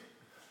 3:13.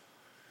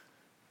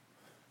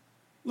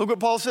 Look what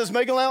Paul says,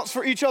 make allowance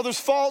for each other's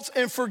faults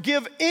and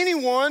forgive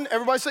anyone,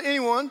 everybody say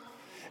anyone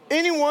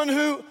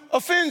who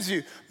offends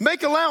you.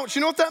 Make allowance,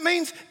 you know what that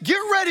means? Get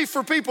ready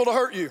for people to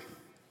hurt you.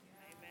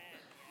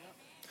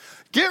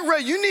 Get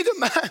ready, you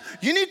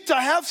need to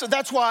have some,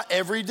 that's why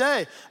every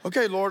day,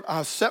 okay, Lord,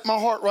 I set my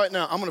heart right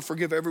now, I'm gonna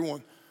forgive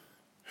everyone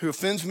who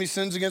offends me,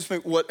 sins against me,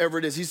 whatever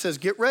it is. He says,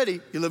 get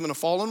ready, you live in a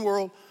fallen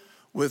world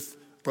with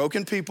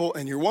broken people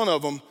and you're one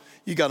of them,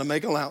 you gotta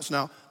make allowance.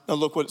 Now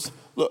look,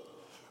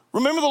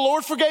 Remember the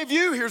Lord forgave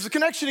you. Here's the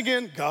connection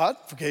again. God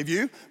forgave you.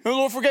 Remember the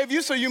Lord forgave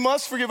you, so you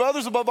must forgive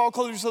others. Above all,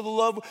 clothe yourself with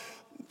love.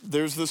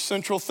 There's the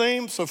central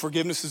theme. So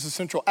forgiveness is the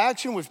central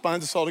action, which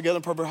binds us all together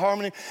in perfect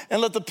harmony.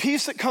 And let the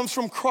peace that comes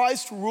from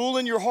Christ rule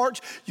in your hearts.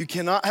 You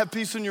cannot have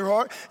peace in your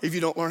heart if you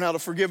don't learn how to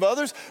forgive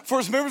others. For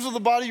as members of the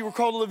body, you were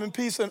called to live in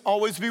peace and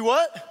always be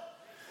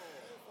what?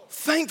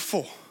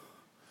 Thankful.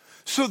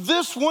 So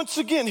this, once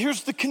again,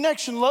 here's the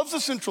connection. Love's the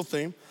central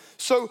theme.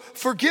 So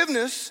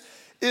forgiveness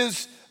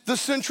is the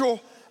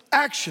central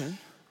action.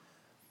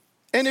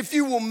 And if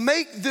you will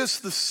make this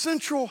the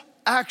central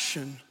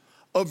action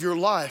of your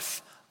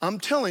life, I'm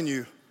telling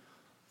you,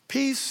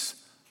 peace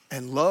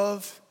and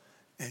love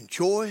and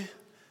joy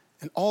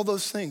and all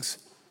those things,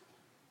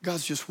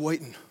 God's just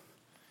waiting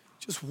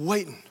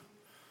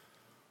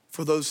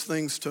for those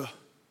things to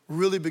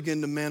really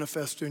begin to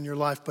manifest in your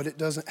life, but it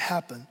doesn't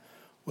happen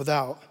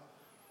without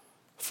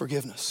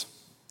forgiveness.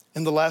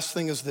 And the last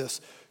thing is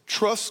this: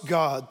 trust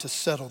God to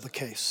settle the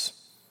case.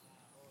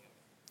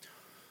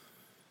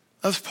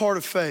 That's part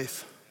of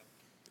faith.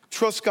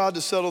 Trust God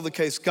to settle the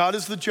case. God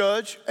is the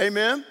judge,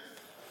 amen?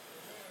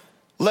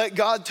 Let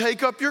God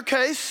take up your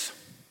case.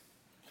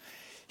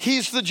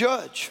 He's the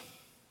judge.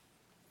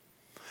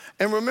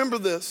 And remember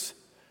this,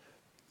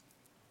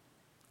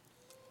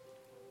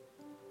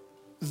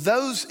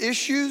 those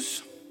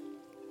issues,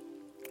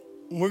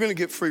 we're gonna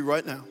get free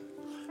right now.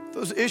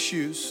 Those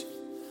issues,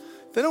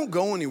 they don't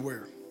go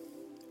anywhere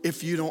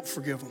if you don't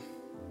forgive them.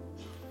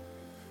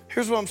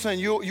 Here's what I'm saying,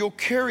 you'll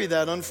carry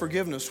that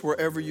unforgiveness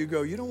wherever you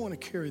go. You don't wanna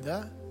carry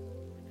that.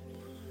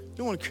 You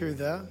don't wanna carry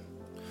that.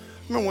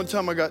 Remember one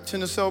time I got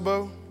tennis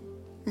elbow?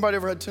 Anybody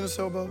ever had tennis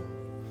elbow?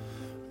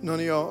 None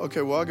of y'all?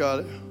 Okay, well, I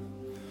got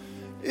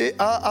it.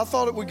 I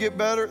thought it would get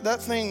better.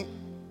 That thing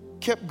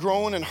kept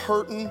growing and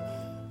hurting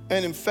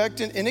and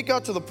infecting, and it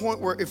got to the point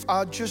where if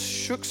I just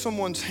shook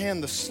someone's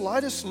hand, the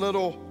slightest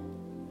little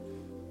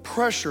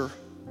pressure,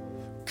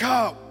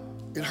 God,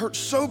 it hurt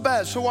so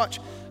bad. So watch,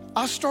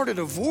 I started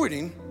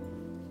avoiding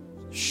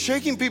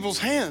shaking people's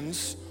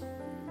hands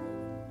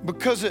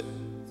because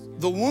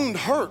the wound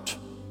hurt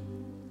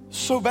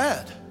so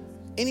bad.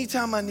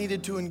 Anytime I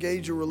needed to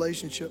engage a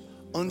relationship,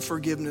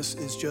 unforgiveness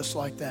is just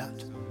like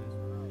that.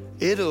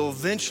 It'll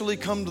eventually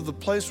come to the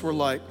place where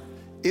like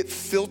it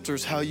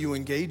filters how you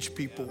engage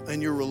people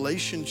and your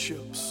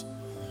relationships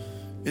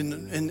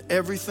in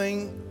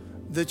everything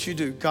that you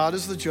do. God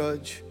is the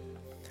judge.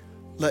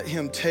 Let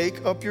him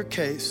take up your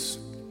case.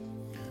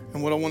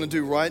 And what I want to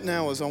do right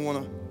now is I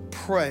want to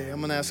pray. I'm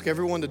going to ask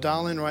everyone to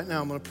dial in right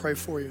now. I'm going to pray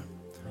for you.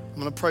 I'm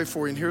going to pray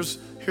for you. And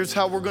here's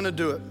how we're going to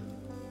do it.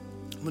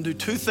 I'm going to do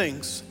two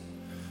things.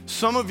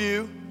 Some of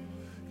you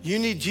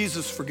need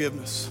Jesus'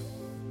 forgiveness,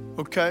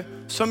 okay?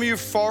 Some of you are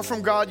far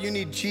from God. You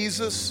need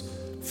Jesus'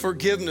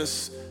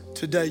 forgiveness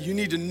today. You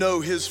need to know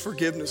his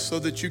forgiveness so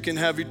that you can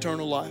have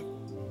eternal life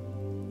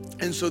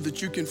and so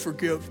that you can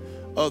forgive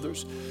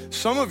others.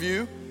 Some of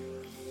you,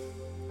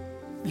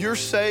 you're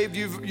saved,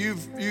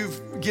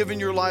 you've given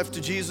your life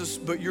to Jesus,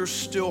 but you're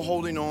still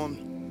holding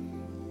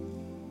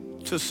on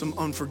to some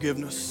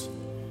unforgiveness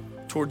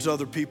towards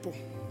other people.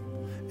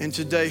 And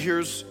today,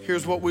 here's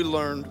what we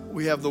learned.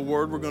 We have the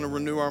word. We're going to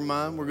renew our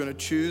mind. We're going to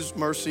choose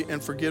mercy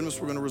and forgiveness.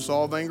 We're going to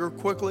resolve anger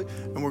quickly,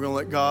 and we're going to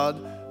let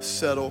God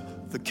settle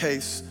the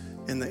case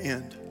in the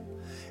end.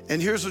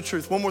 And here's the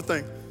truth. One more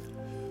thing.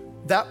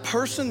 That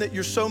person that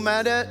you're so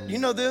mad at, you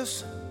know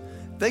this?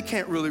 They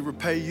can't really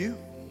repay you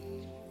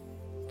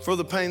for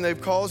the pain they've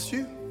caused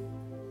you.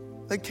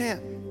 They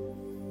can't.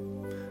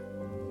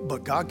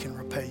 But God can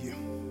repay you.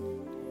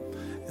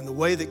 And the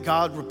way that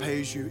God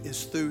repays you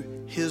is through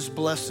his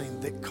blessing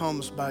that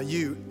comes by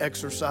you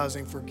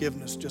exercising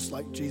forgiveness just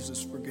like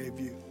Jesus forgave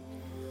you.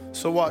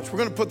 So watch, we're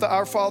gonna put the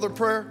Our Father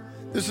prayer.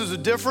 This is a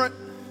different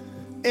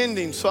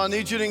ending, so I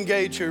need you to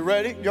engage here.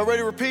 Ready? Y'all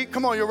ready to repeat?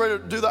 Come on, y'all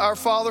ready to do the Our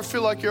Father?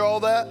 Feel like you're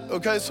all that?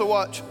 Okay, so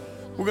watch.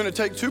 We're gonna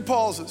take 2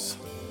 pauses.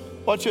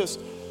 Watch this.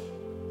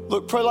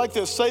 Look, pray like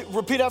this.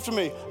 Repeat after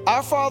me.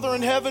 Our Father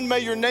in heaven, may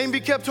your name be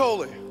kept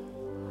holy.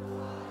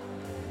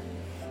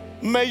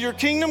 May your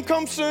kingdom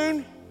come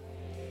soon.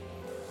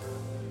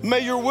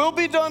 May your will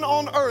be done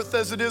on earth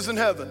as it is in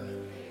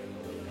heaven.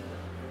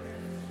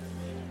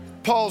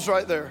 Pause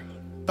right there.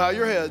 Bow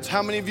your heads.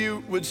 How many of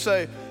you would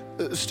say,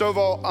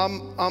 Stovall,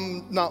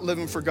 I'm not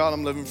living for God,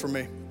 I'm living for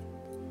me.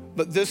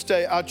 But this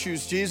day I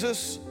choose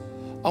Jesus.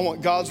 I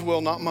want God's will,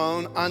 not my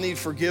own. I need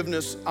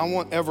forgiveness.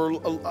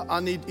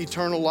 I need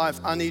eternal life.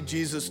 I need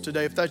Jesus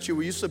today. If that's you,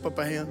 will you slip up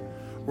a hand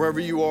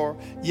wherever you are?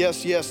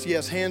 Yes, yes,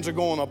 yes. Hands are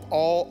going up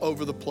all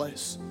over the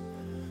place.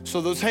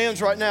 So those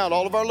hands right now at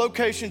all of our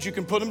locations, you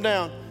can put them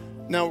down.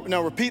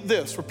 Now repeat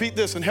this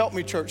and help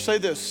me, church. Say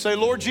this, say,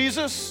 Lord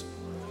Jesus,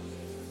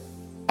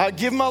 I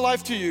give my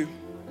life to you.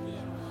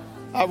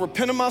 I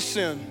repent of my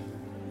sin,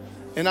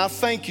 and I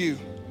thank you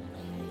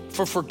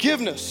for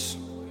forgiveness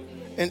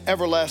and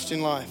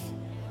everlasting life.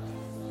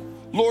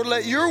 Lord,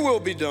 let your will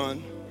be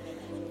done,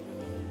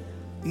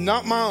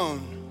 not my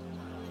own.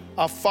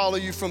 I'll follow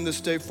you from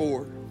this day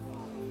forward.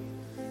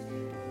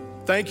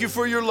 Thank you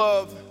for your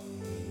love.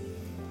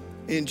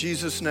 In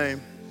Jesus'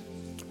 name,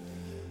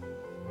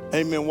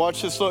 Amen.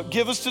 Watch this. Look,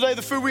 give us today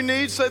the food we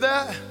need. Say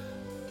that.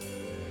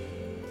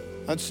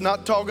 That's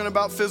not talking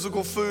about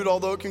physical food,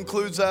 although it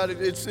includes that.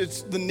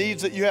 It's the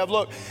needs that you have.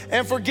 Look,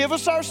 and forgive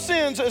us our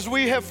sins as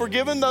we have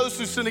forgiven those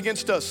who sin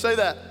against us. Say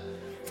that.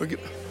 Forgive.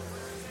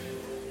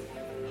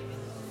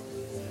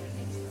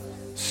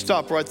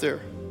 Stop right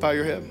there. Bow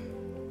your head.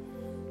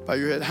 Bow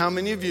your head. How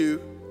many of you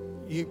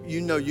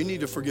know you need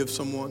to forgive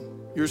someone?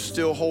 You're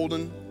still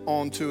holding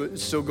on to it.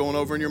 It's still going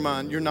over in your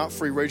mind. You're not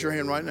free. Raise your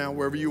hand right now,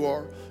 wherever you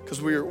are, because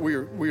we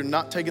are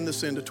not taking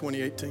this into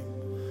 2018.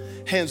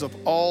 Hands up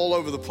all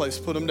over the place.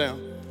 Put them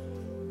down.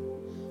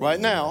 Right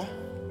now,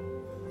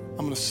 I'm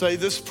going to say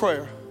this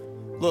prayer.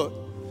 Look,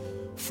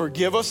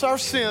 forgive us our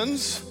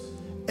sins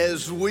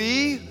as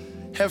we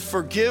have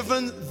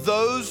forgiven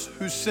those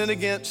who sin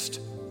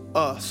against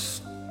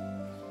us.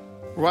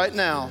 Right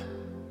now,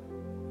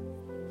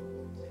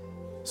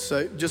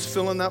 say, just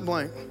fill in that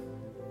blank.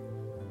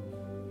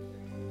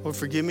 Lord,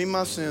 forgive me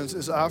my sins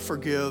as I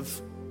forgive.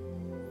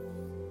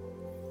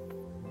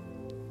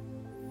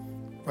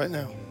 Right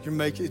now, you're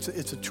making it's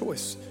a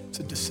choice. It's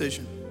a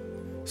decision.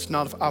 It's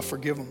not if I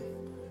forgive them.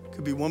 It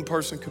could be one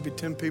person, it could be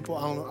 10 people.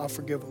 I don't know. I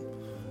forgive them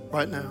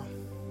right now.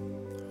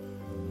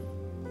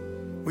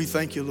 We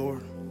thank you,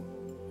 Lord.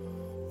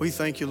 We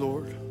thank you,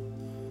 Lord.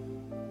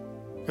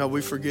 God,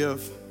 we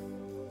forgive.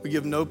 We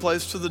give no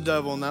place to the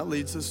devil, and that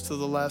leads us to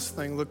the last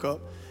thing. Look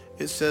up.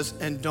 It says,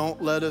 and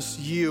don't let us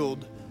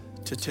yield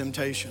to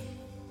temptation,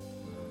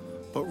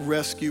 but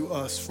rescue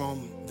us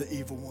from the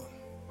evil one.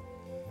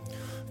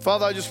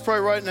 Father, I just pray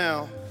right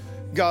now,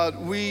 God,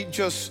 we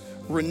just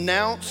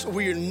renounce.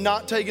 We are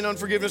not taking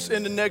unforgiveness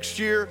into next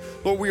year.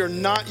 Lord, we are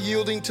not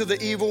yielding to the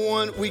evil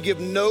one. We give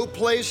no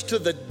place to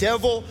the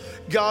devil.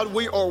 God,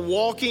 we are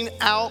walking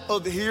out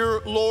of here,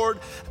 Lord,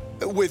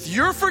 with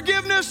your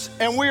forgiveness,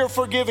 and we are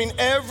forgiving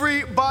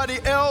everybody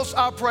else.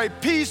 I pray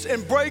peace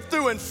and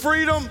breakthrough and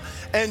freedom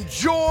and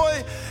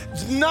joy.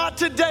 Not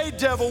today,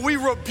 devil. We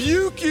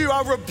rebuke you.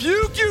 I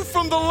rebuke you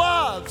from the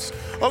lives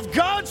of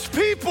God's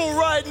people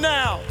right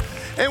now.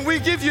 And we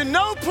give you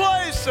no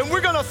place, and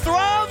we're gonna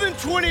thrive in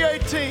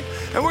 2018,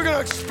 and we're gonna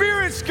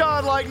experience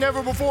God like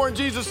never before in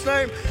Jesus'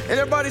 name. And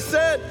everybody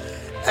said,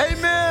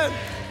 amen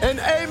and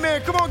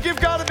amen. Come on, give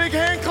God a big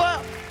hand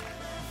clap.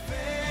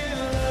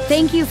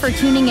 Thank you for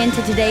tuning in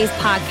to today's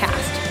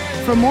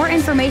podcast. For more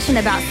information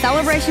about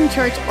Celebration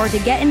Church or to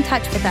get in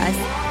touch with us,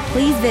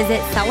 please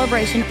visit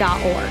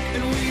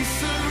celebration.org.